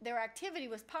and their activity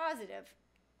was positive,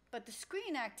 but the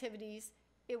screen activities,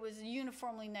 it was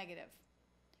uniformly negative.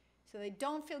 So they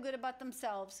don't feel good about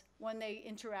themselves when they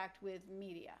interact with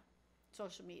media,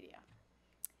 social media.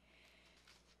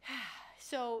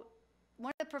 So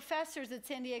one of the professors at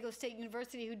San Diego State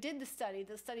University who did the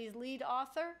study's lead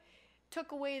author,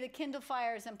 took away the Kindle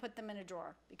Fires and put them in a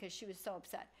drawer because she was so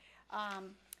upset.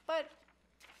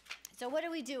 So what do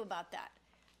we do about that?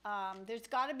 There's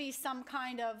got to be some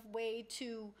kind of way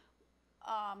to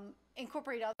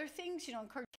incorporate other things,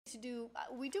 encourage kids to do.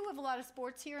 We do have a lot of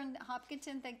sports here in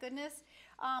Hopkinton, thank goodness.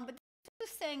 But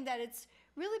just saying that it's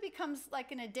really becomes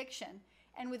like an addiction.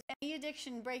 And with any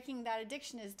addiction, breaking that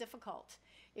addiction is difficult.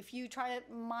 If you try to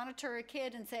monitor a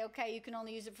kid and say, okay, you can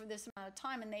only use it for this amount of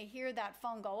time, and they hear that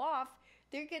phone go off,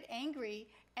 they get angry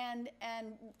and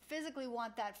physically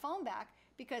want that phone back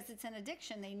because it's an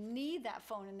addiction. They need that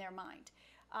phone in their mind.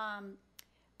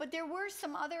 But there were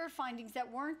some other findings that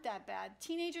weren't that bad.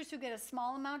 Teenagers who get a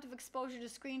small amount of exposure to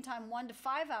screen time 1 to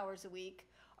 5 hours a week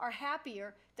are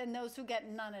happier than those who get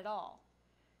none at all.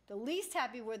 The least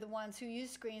happy were the ones who use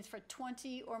screens for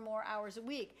 20 or more hours a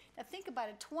week. Now think about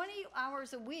it, 20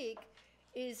 hours a week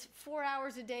is 4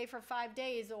 hours a day for 5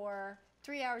 days or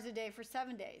 3 hours a day for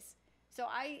 7 days. So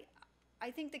I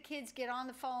think the kids get on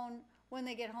the phone when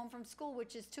they get home from school,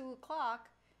 which is 2 o'clock.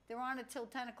 They're on it till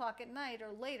 10 o'clock at night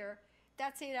or later.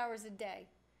 That's 8 hours a day.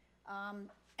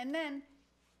 And then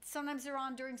sometimes they're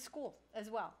on during school as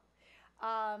well.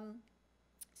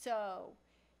 So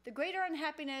the greater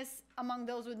unhappiness among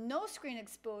those with no screen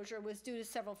exposure was due to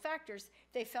several factors.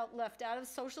 They felt left out of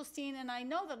social scene, and I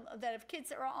know that if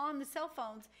kids are on the cell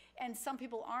phones and some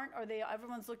people aren't, or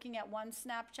everyone's looking at one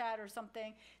Snapchat or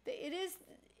something, it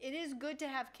is good to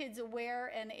have kids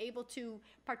aware and able to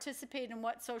participate in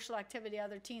what social activity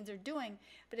other teens are doing.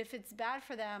 But if it's bad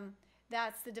for them,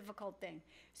 that's the difficult thing.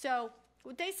 So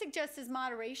what they suggest is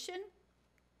moderation.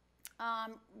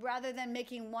 Rather than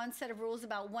making one set of rules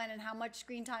about when and how much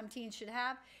screen time teens should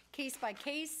have, case by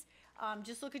case.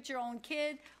 Just look at your own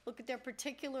kid, look at their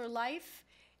particular life,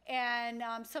 And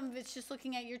some of it's just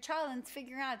looking at your child and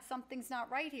figuring out something's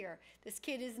not right here. This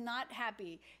kid is not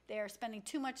happy. They are spending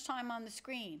too much time on the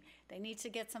screen. They need to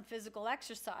get some physical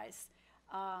exercise.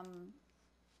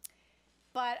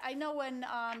 But I know when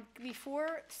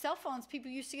before cell phones, people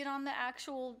used to get on the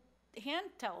actual hand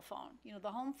telephone, you know,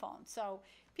 the home phone. So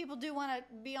people do want to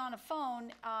be on a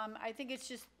phone. I think it's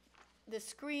just the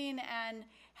screen and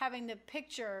having the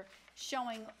picture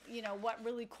showing, you know, what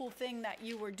really cool thing that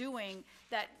you were doing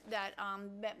that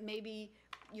maybe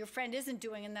your friend isn't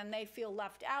doing, and then they feel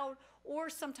left out. Or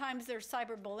sometimes there's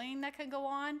cyberbullying that can go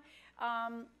on.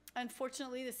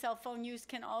 Unfortunately, the cell phone use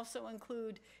can also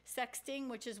include sexting,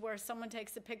 which is where someone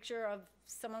takes a picture of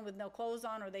someone with no clothes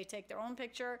on, or they take their own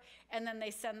picture, and then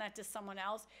they send that to someone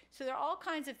else. So there are all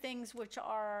kinds of things which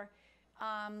are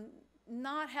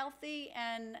not healthy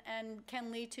and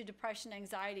can lead to depression,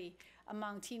 anxiety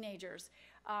among teenagers.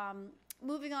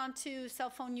 Moving on to cell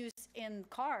phone use in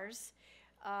cars,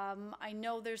 I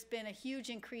know there's been a huge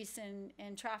increase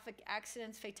in traffic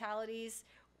accidents, fatalities,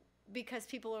 because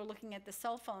people are looking at the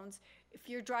cell phones. If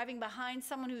you're driving behind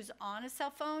someone who's on a cell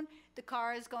phone, the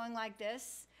car is going like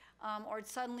this, or it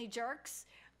suddenly jerks.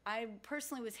 I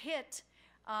personally was hit,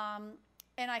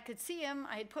 and I could see him.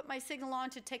 I had put my signal on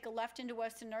to take a left into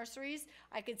Weston Nurseries.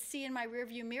 I could see in my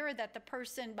rearview mirror that the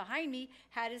person behind me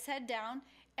had his head down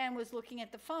and was looking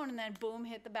at the phone, and then boom,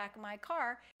 hit the back of my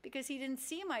car because he didn't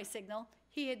see my signal.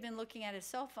 He had been looking at his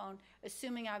cell phone,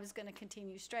 assuming I was going to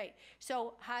continue straight.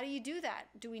 So how do you do that?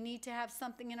 Do we need to have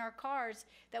something in our cars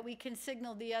that we can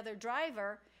signal the other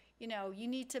driver, you know, you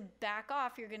need to back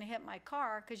off, you're going to hit my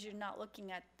car because you're not looking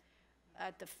at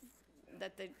the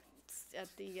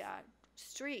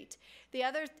street. The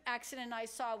other accident I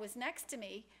saw was next to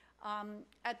me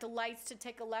at the lights to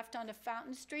take a left onto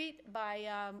Fountain Street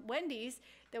by Wendy's.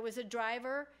 There was a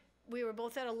driver. We were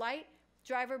both at a light.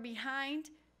 Driver behind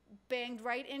banged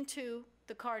right into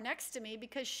the car next to me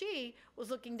because she was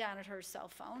looking down at her cell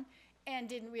phone and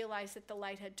didn't realize that the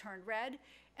light had turned red.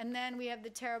 And then we have the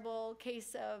terrible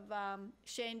case of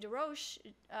Shane DeRoche.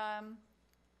 And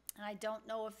I don't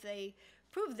know if they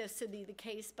proved this to be the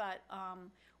case, but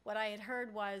what I had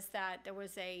heard was that there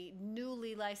was a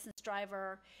newly licensed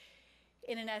driver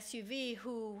in an SUV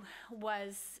who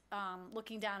was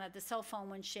looking down at the cell phone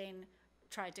when Shane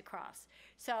tried to cross.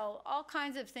 So all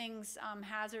kinds of things,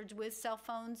 hazards with cell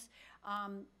phones.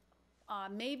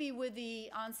 Maybe with the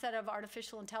onset of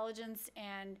artificial intelligence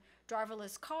and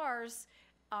driverless cars,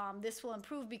 this will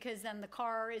improve because then the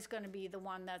car is going to be the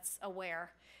one that's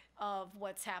aware of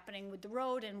what's happening with the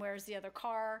road and where's the other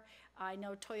car. I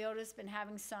know Toyota's been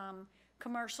having some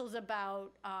commercials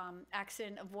about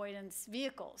accident avoidance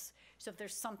vehicles. So if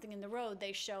there's something in the road,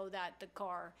 they show that the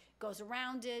car goes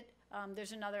around it.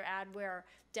 There's another ad where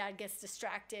dad gets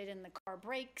distracted and the car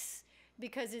brakes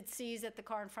because it sees that the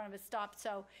car in front of it stopped.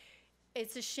 So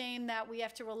it's a shame that we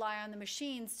have to rely on the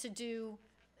machines to do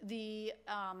the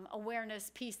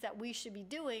awareness piece that we should be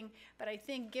doing. But I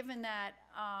think given that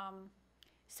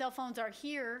cell phones are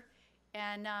here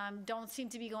and don't seem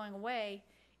to be going away,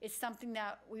 it's something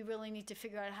that we really need to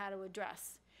figure out how to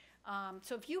address.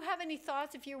 So if you have any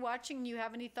thoughts, if you're watching and you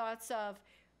have any thoughts of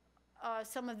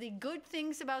some of the good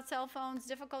things about cell phones,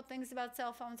 difficult things about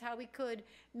cell phones, how we could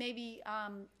maybe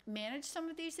manage some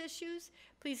of these issues,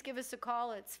 please give us a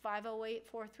call. It's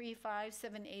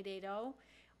 508-435-7880,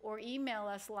 or email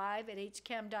us live at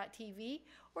hchem.tv,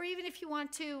 or even if you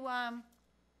want to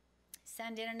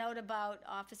send in a note about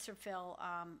Officer Phil,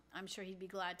 I'm sure he'd be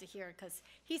glad to hear it because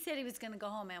he said he was going to go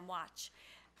home and watch.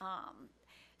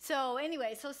 So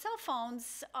anyway, so cell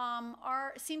phones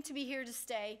seem to be here to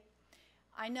stay.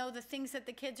 I know the things that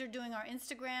the kids are doing are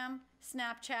Instagram,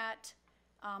 Snapchat.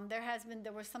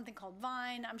 There was something called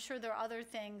Vine. I'm sure there are other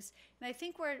things. And I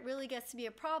think where it really gets to be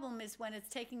a problem is when it's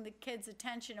taking the kids'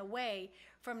 attention away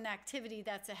from an activity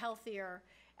that's a healthier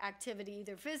activity,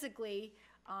 either physically,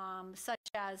 such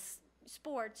as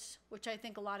sports, which I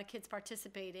think a lot of kids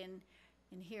participate in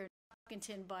here in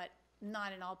Hopkinton, but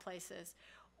not in all places.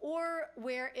 Or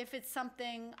where if it's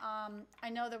something, I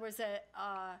know there was a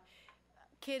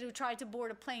kid who tried to board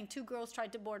a plane, two girls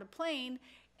tried to board a plane,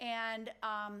 and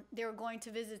they were going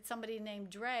to visit somebody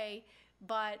named Dre,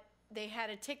 but they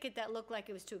had a ticket that looked like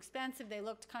it was too expensive. They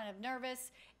looked kind of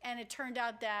nervous, and it turned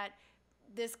out that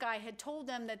this guy had told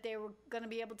them that they were going to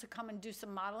be able to come and do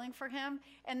some modeling for him,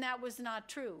 and that was not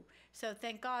true. So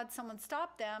thank God someone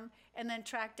stopped them and then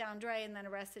tracked down Dre and then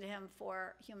arrested him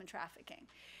for human trafficking.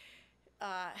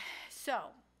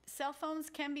 So cell phones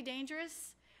can be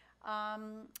dangerous.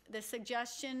 The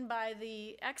suggestion by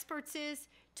the experts is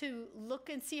to look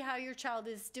and see how your child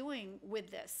is doing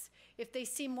with this. If they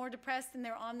seem more depressed and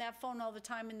they're on that phone all the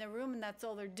time in their room and that's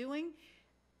all they're doing,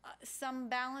 some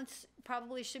balance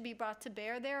probably should be brought to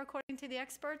bear there, according to the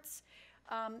experts.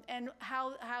 And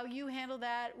how you handle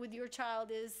that with your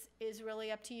child is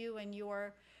really up to you and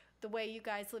the way you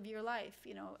guys live your life.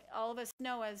 You know, all of us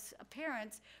know as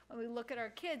parents, when we look at our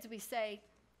kids, we say,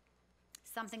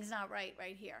 something's not right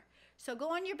here. So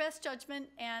go on your best judgment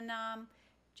and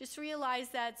just realize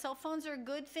that cell phones are a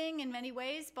good thing in many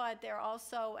ways, but they're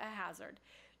also a hazard.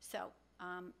 So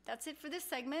that's it for this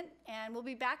segment, and we'll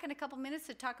be back in a couple minutes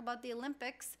to talk about the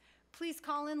Olympics. Please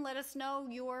call in, let us know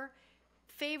your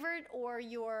favorite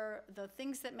or the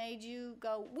things that made you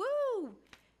go, woo,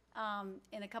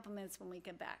 in a couple minutes when we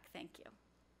get back. Thank you.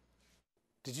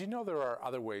 Did you know there are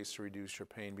other ways to reduce your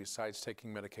pain besides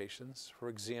taking medications? For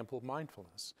example,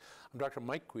 mindfulness. I'm Dr.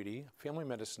 Mike Guidi, a family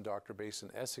medicine doctor based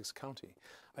in Essex County.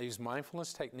 I use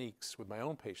mindfulness techniques with my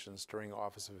own patients during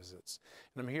office visits,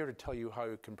 and I'm here to tell you how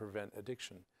you can prevent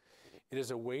addiction. It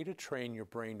is a way to train your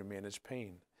brain to manage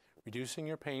pain. Reducing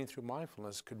your pain through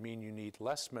mindfulness could mean you need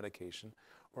less medication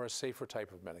or a safer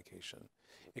type of medication.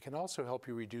 It can also help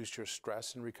you reduce your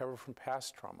stress and recover from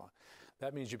past trauma.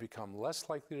 That means you become less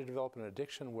likely to develop an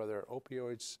addiction, whether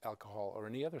opioids, alcohol, or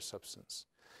any other substance.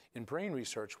 In brain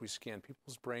research, we scan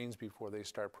people's brains before they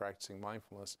start practicing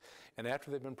mindfulness, and after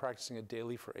they've been practicing it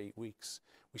daily for 8 weeks.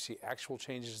 We see actual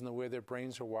changes in the way their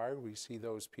brains are wired. We see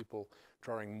those people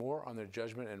drawing more on their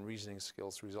judgment and reasoning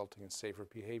skills, resulting in safer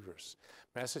behaviors.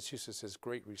 Massachusetts has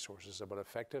great resources about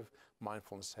effective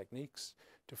mindfulness techniques.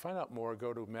 To find out more,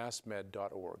 go to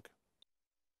massmed.org.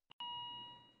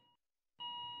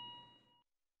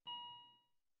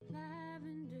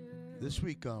 This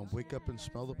week on Wake Up and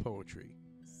Smell the Poetry,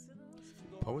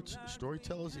 poets,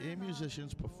 storytellers, and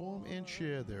musicians perform and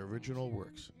share their original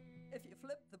works. If you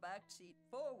flip the back seat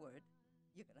forward,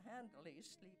 you can handily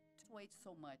sleep. Wait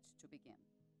so much to begin.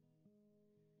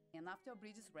 And after a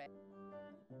bridge is ready.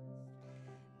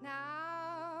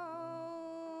 Now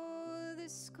the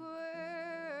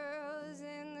squirrels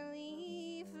in the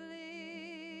leafless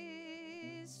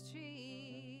trees.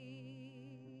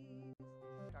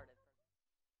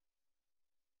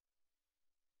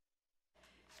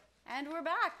 And we're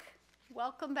back.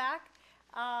 Welcome back.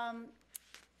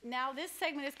 Now this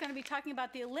segment is going to be talking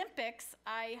about the Olympics.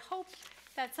 I hope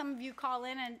that some of you call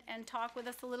in and talk with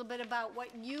us a little bit about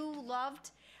what you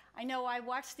loved. I know I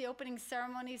watched the opening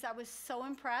ceremonies. I was so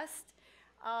impressed.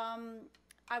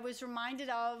 I was reminded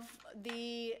of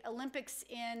the Olympics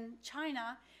in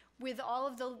China with all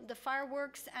of the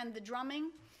fireworks and the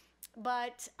drumming.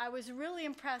 But I was really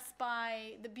impressed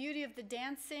by the beauty of the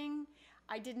dancing.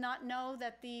 I did not know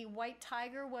that the white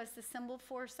tiger was the symbol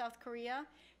for South Korea.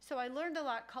 So I learned a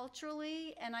lot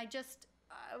culturally, and I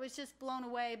was just blown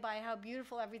away by how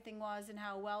beautiful everything was and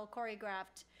how well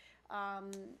choreographed.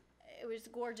 It was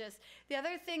gorgeous. The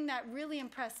other thing that really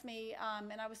impressed me,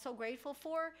 and I was so grateful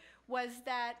for, was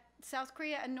that South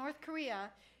Korea and North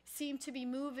Korea seemed to be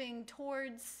moving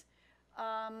towards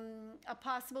a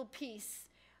possible peace.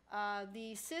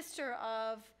 The sister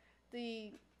of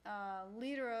the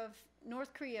leader of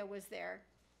North Korea was there,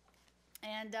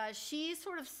 and she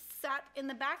sort of sat in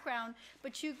the background,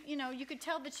 but you could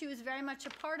tell that she was very much a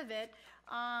part of it.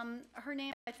 Her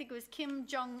name, I think it was Kim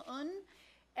Jong-un,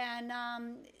 and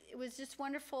it was just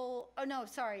wonderful. Oh no,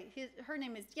 sorry, her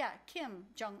name is Kim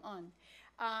Jong-un.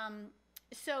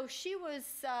 So she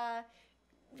was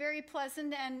very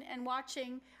pleasant and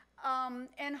watching,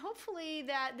 and hopefully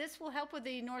that this will help with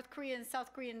the North Korean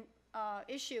South Korean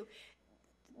issue.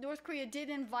 North Korea did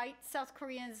invite South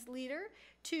Korea's leader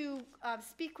to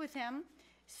speak with him.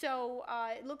 So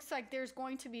it looks like there's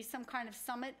going to be some kind of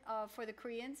summit for the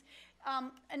Koreans.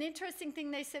 An interesting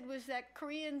thing they said was that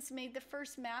Koreans made the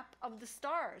first map of the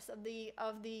stars of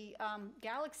the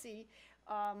galaxy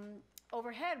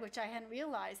overhead, which I hadn't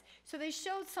realized. So they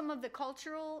showed some of the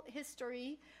cultural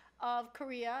history of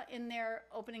Korea in their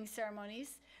opening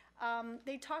ceremonies.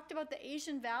 They talked about the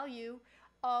Asian value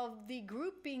of the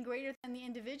group being greater than the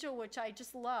individual, which I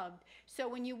just loved. So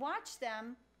when you watch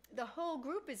them, the whole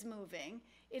group is moving.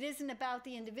 It isn't about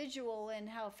the individual and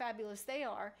how fabulous they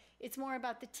are. It's more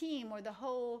about the team or the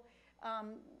whole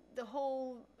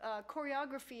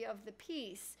choreography of the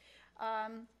piece.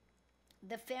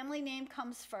 The family name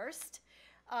comes first.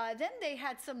 Then they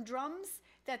had some drums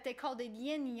that they called it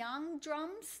yin-yang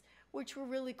drums, which were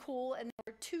really cool, and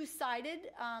they were two-sided,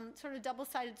 sort of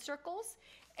double-sided circles,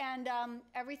 and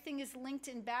everything is linked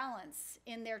in balance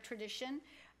in their tradition,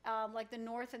 like the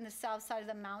north and the south side of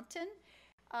the mountain.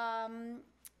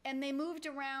 and they moved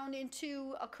around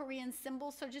into a Korean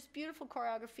symbol, so just beautiful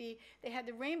choreography. They had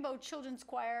the Rainbow Children's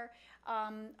Choir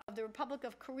of the Republic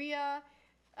of Korea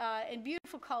in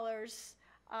beautiful colors.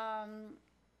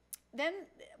 Then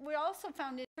what also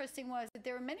found interesting was that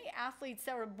there were many athletes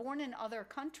that were born in other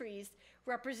countries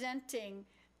representing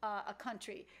a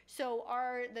country. So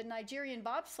the Nigerian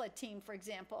bobsled team, for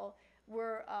example,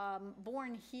 were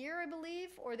born here, I believe,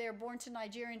 or they're born to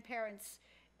Nigerian parents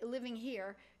living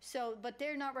here. So, but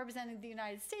they're not representing the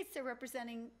United States, they're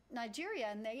representing Nigeria,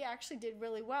 and they actually did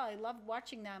really well. I loved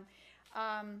watching them.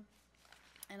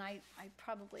 And I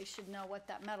probably should know what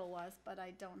that medal was, but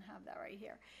I don't have that right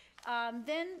here.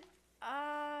 Then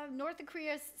North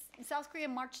Korea and South Korea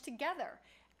marched together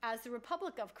as the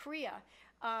Republic of Korea.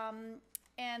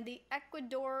 And the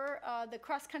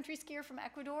cross-country skier from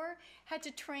Ecuador had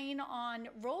to train on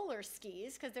roller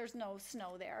skis because there's no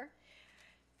snow there.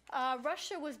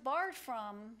 Russia was barred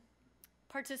from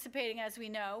participating, as we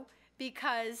know,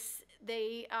 because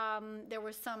there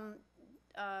was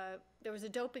a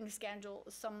doping scandal.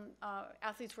 Some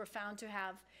athletes were found to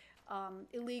have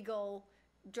illegal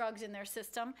drugs in their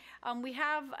system. We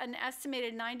have an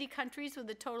estimated 90 countries with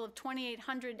a total of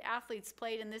 2,800 athletes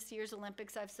played in this year's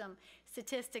Olympics. I have some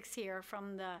statistics here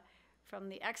from the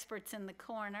experts in the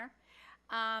corner.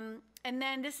 And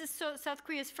then this is South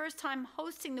Korea's first time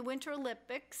hosting the Winter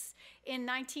Olympics. In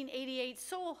 1988,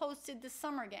 Seoul hosted the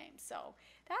Summer Games. So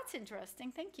that's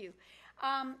interesting. Thank you.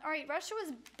 All right, Russia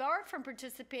was barred from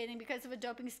participating because of a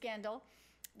doping scandal.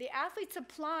 The athletes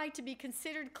applied to be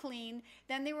considered clean.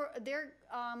 Then they're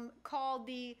called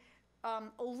the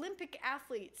Olympic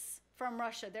athletes from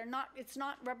Russia. It's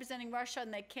not representing Russia,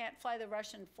 and they can't fly the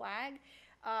Russian flag.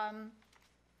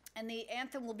 And the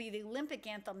anthem will be the Olympic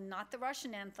anthem, not the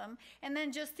Russian anthem. And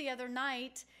then just the other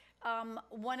night,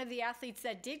 one of the athletes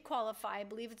that did qualify, I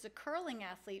believe it's a curling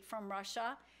athlete from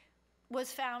Russia,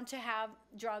 was found to have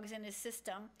drugs in his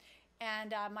system.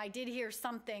 And I did hear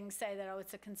something say that, oh,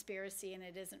 it's a conspiracy and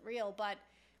it isn't real, but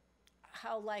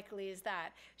how likely is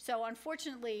that? So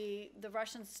unfortunately, the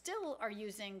Russians still are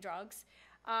using drugs.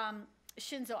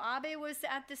 Shinzo Abe was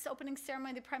at this opening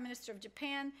ceremony, the Prime Minister of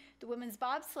Japan. The women's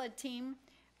bobsled team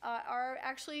are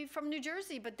actually from New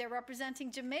Jersey, but they're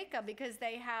representing Jamaica because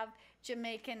they have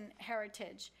Jamaican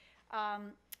heritage.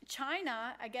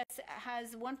 China, I guess,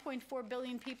 has 1.4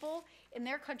 billion people. In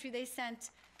their country, they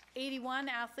sent 81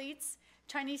 athletes.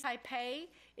 Chinese Taipei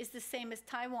is the same as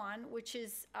Taiwan, which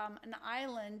is an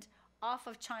island off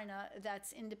of China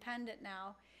that's independent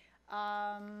now.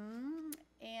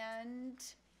 And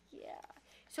yeah,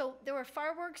 so there were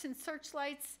fireworks and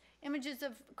searchlights, images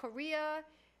of Korea,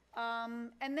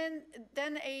 and then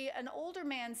an older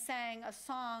man sang a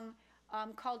song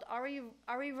called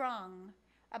Arirang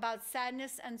about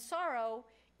sadness and sorrow.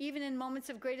 Even in moments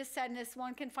of greatest sadness,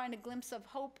 one can find a glimpse of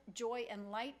hope, joy, and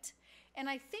light. And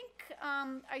I think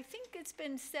it's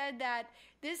been said that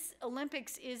this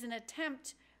Olympics is an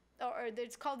attempt, or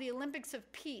it's called the Olympics of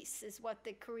Peace, is what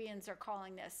the Koreans are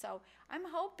calling this. So I'm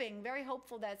hoping, very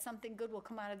hopeful, that something good will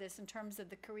come out of this in terms of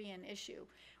the Korean issue,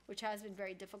 which has been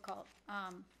very difficult.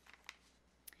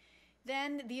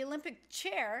 Then the Olympic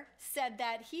chair said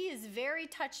that he is very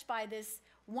touched by this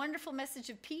wonderful message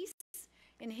of peace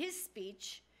in his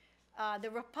speech.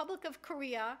 The Republic of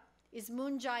Korea is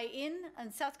Moon Jae-in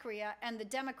in South Korea, and the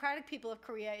Democratic People of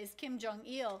Korea is Kim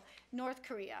Jong-il, North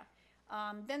Korea.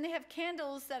 Then they have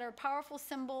candles that are a powerful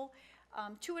symbol,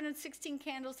 216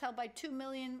 candles held by 2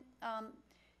 million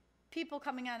people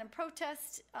coming out in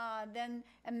protest. Then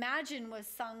Imagine was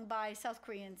sung by South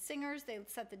Korean singers. They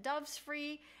set the doves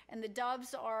free, and the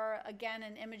doves are, again,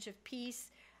 an image of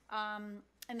peace,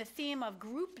 and the theme of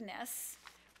groupness,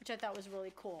 which I thought was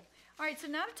really cool. All right, so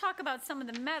now to talk about some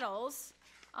of the medals,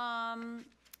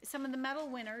 some of the medal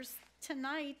winners.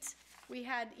 Tonight, we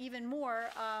had even more.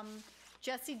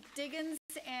 Jessie Diggins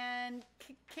and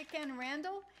Kicken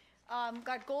Randall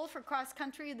got gold for cross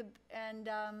country and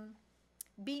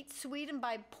beat Sweden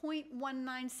by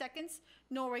 0.19 seconds.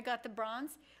 Norway got the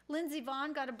bronze. Lindsey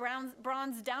Vonn got a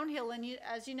bronze downhill, and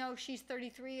as you know, she's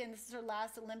 33, and this is her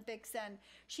last Olympics, and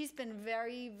she's been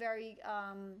very, very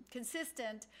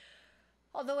consistent.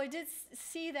 Although I did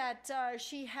see that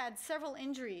she had several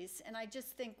injuries, and I just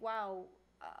think, wow,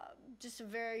 just a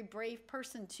very brave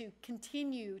person to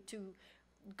continue to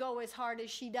go as hard as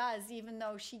she does, even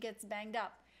though she gets banged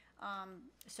up.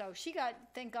 So she got,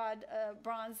 thank God,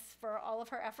 bronze for all of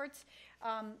her efforts.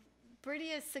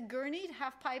 Britta Sigourney,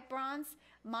 half-pipe bronze.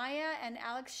 Maya and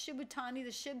Alex Shibutani,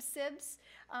 the Shib Sibs,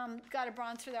 got a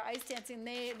bronze for their ice dancing.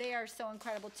 They are so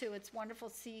incredible, too. It's wonderful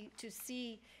to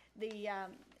see the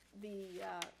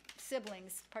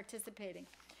siblings participating.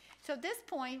 So at this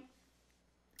point,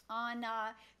 on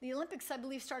the Olympics, I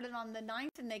believe, started on the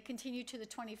 9th, and they continued to the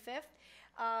 25th.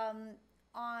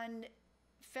 On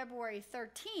February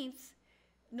 13th,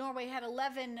 Norway had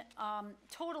 11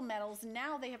 total medals.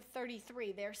 Now they have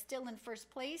 33. They're still in first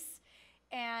place.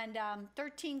 And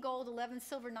 13 gold, 11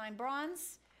 silver, 9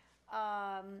 bronze.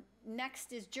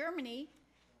 Next is Germany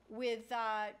with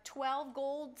 12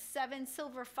 gold, 7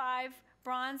 silver, 5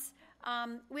 bronze.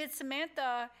 We had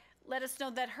Samantha let us know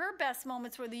that her best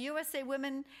moments were the USA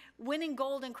women winning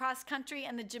gold in cross country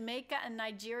and the Jamaica and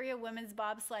Nigeria women's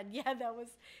bobsled. Yeah, that was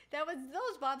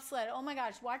those bobsled. Oh my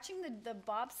gosh, watching the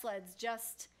bobsleds,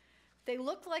 just, they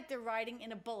look like they're riding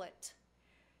in a bullet.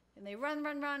 And they run,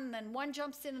 and then one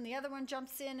jumps in and the other one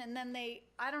jumps in, and then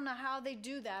I don't know how they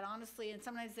do that, honestly, and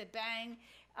sometimes they bang.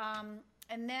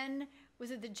 And then,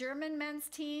 was it the German men's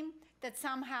team that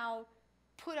somehow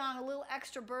put on a little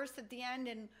extra burst at the end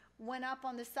and went up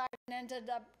on the side and ended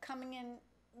up coming in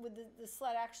with the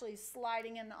sled actually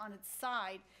sliding in on its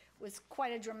side? Was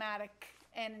quite a dramatic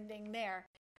ending there.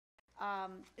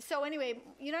 So anyway,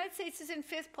 United States is in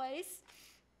 5th place,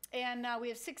 and we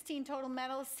have 16 total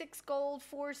medals, 6 gold,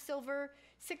 4 silver,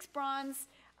 6 bronze.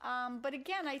 But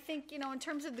again, I think, in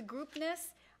terms of the groupness,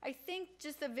 I think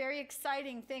just a very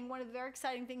exciting thing, one of the very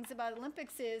exciting things about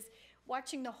Olympics is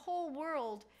watching the whole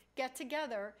world get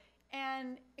together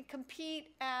and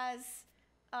compete as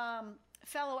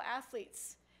fellow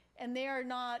athletes. And they are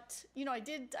not, I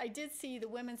did see the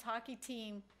women's hockey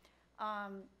team,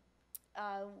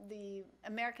 the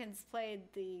Americans played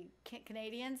the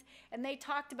Canadians, and they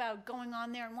talked about going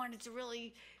on there and wanted to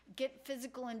really get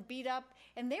physical and beat up,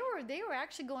 and they were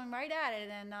actually going right at it,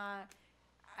 and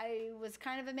I was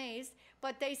kind of amazed.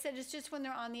 But they said it's just when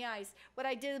they're on the ice. What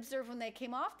I did observe when they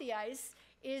came off the ice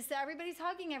is that everybody's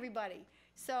hugging everybody.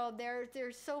 So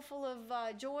they're so full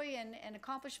of joy and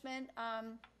accomplishment.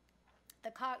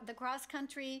 The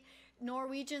cross-country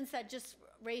Norwegians that just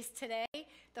raced today,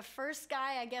 the first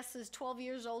guy, I guess, is 12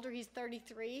 years older. He's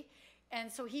 33.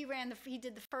 And so he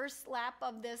did the first lap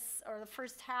of this, or the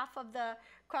first half of the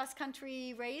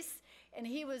cross-country race, and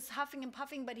he was huffing and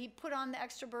puffing, but he put on the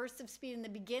extra burst of speed in the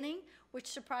beginning, which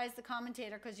surprised the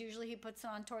commentator, because usually he puts it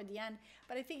on toward the end.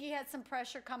 But I think he had some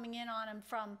pressure coming in on him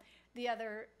from the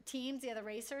other teams, the other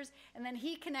racers, and then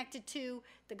he connected to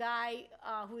the guy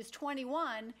who was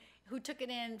 21, who took it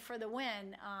in for the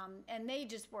win, and they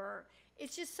just were,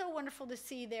 it's just so wonderful to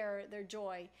see their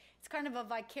joy. It's kind of a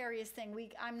vicarious thing.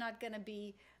 I'm not going to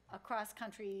be a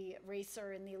cross-country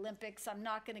racer in the Olympics. I'm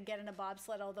not going to get in a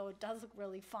bobsled, although it does look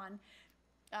really fun.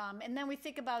 And then we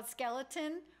think about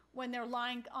skeleton when they're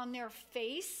lying on their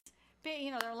face.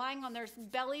 They're lying on their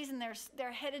bellies, and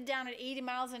they're headed down at 80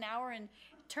 miles an hour and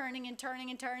turning and turning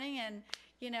and turning. And,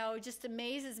 it just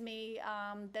amazes me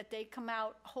that they come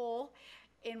out whole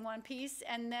in one piece.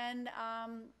 And then,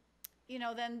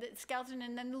 then the skeleton,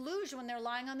 and then the luge when they're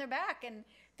lying on their back, and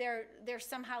they're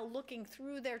somehow looking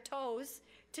through their toes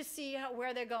to see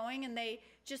where they're going, and they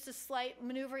just a slight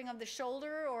maneuvering of the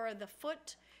shoulder or the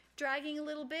foot dragging a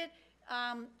little bit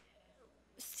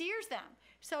steers them.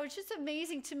 So it's just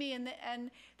amazing to me,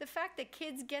 and the fact that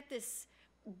kids get this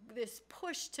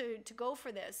push to go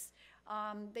for this.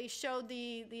 They showed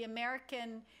the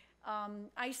American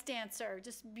ice dancer,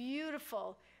 just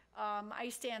beautiful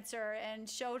ice dancer, and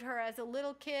showed her as a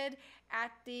little kid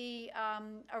at the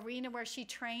arena where she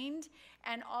trained,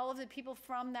 and all of the people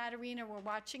from that arena were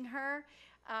watching her.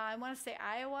 I want to say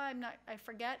Iowa, I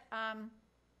forget.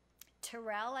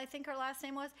 Terrell, I think her last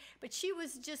name was, but she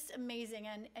was just amazing,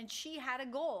 and she had a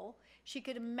goal. She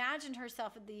could imagine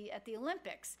herself at the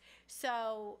Olympics.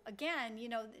 So again,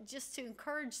 just to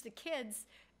encourage the kids,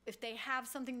 if they have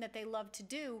something that they love to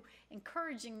do,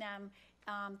 encouraging them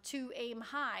to aim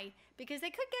high, because they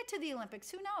could get to the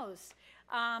Olympics, who knows?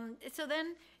 So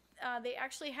then they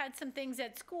actually had some things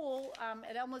at school,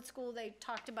 at Elmwood School. They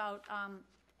talked about,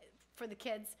 for the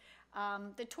kids,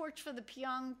 the torch for the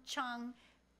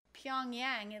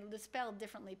Pyongyang, it was spelled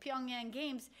differently, Pyongyang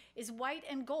Games is white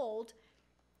and gold,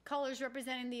 colors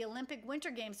representing the Olympic Winter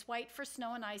Games, white for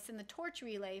snow and ice, and the torch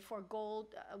relay for gold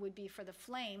would be for the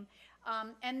flame.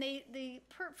 And the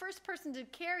first person to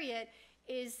carry it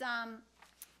is,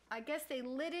 I guess they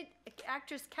lit it,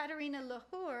 actress Katerina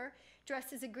Lahore,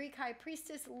 dressed as a Greek high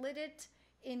priestess, lit it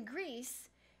in Greece,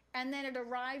 and then it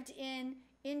arrived in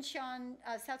Incheon,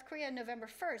 South Korea, November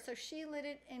 1st. So she lit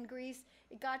it in Greece.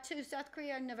 It got to South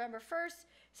Korea on November 1st.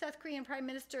 South Korean Prime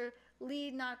Minister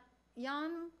Lee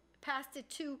Nak-yeon passed it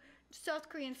to South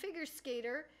Korean figure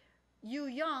skater Yoo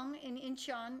Young in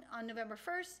Incheon on November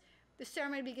 1st. The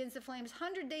ceremony begins the Flames'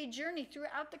 100-day journey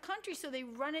throughout the country. So they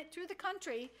run it through the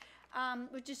country,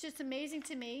 which is just amazing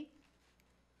to me.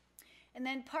 And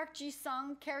then Park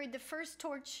Ji-sung carried the first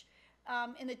torch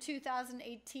in the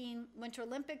 2018 Winter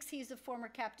Olympics. He's the former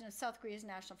captain of South Korea's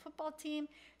national football team.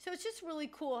 So it's just really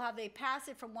cool how they pass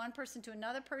it from one person to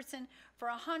another person for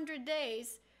 100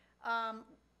 days. And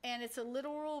it's a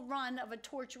literal run of a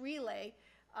torch relay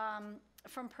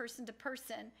from person to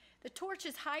person. The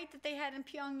torch's height that they had in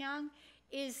Pyongyang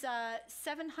is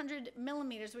 700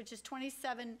 millimeters, which is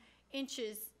 27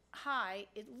 inches high.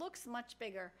 It looks much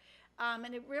bigger.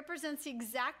 And it represents the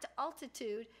exact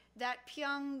altitude that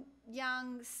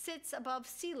Pyongyang sits above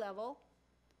sea level.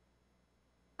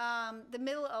 The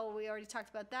middle, oh, we already talked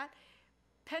about that.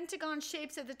 Pentagon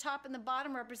shapes at the top and the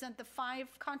bottom represent the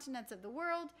 5 continents of the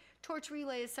world. Torch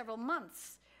relay is several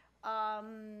months.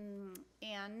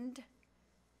 And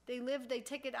they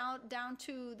take it out down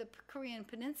to the Korean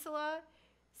Peninsula,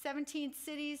 17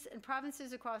 cities and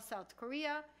provinces across South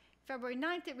Korea. February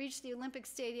 9th, it reached the Olympic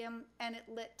Stadium and it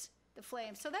lit the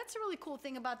flames. So that's a really cool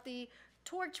thing about the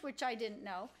torch, which I didn't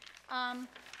know.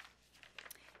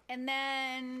 And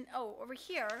then, over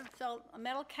here, so a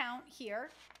medal count here.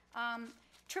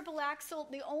 Triple axel,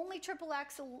 the only triple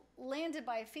axel landed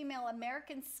by a female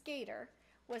American skater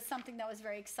was something that was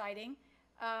very exciting.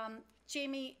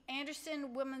 Jamie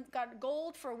Anderson, women got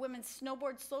gold for women's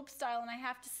snowboard slopestyle, and I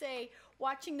have to say,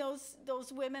 watching those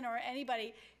women or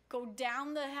anybody go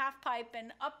down the half pipe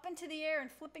and up into the air and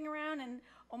flipping around, and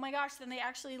oh my gosh, then they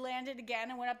actually landed again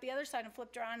and went up the other side and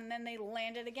flipped around, and then they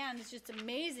landed again. It's just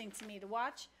amazing to me to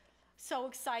watch. So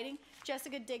exciting.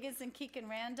 Jessica Diggins and Keegan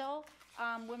Randall,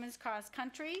 women's cross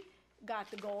country,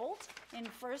 got the gold in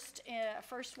first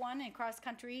one in cross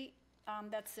country.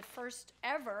 That's the first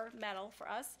ever medal for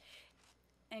us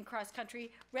in cross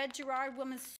country. Red Gerard,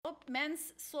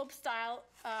 men's slope style,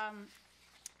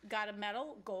 got a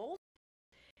medal, gold.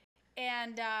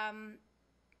 And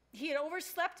he had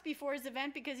overslept before his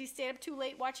event because he stayed up too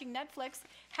late watching Netflix,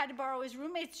 had to borrow his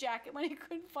roommate's jacket when he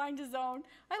couldn't find his own.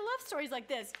 I love stories like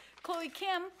this. Chloe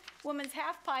Kim, women's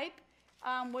half pipe,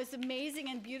 was amazing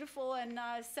and beautiful and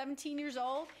 17 years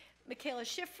old. Michaela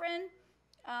Schifrin,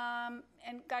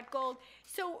 and got gold.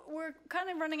 So we're kind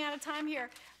of running out of time here,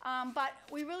 but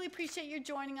we really appreciate you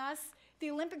joining us. The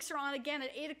Olympics are on again at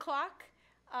 8 o'clock,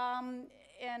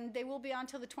 and they will be on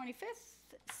till the 25th.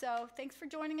 So thanks for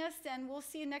joining us, and we'll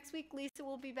see you next week. Liisa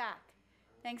will be back.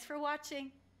 Thanks for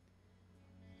watching.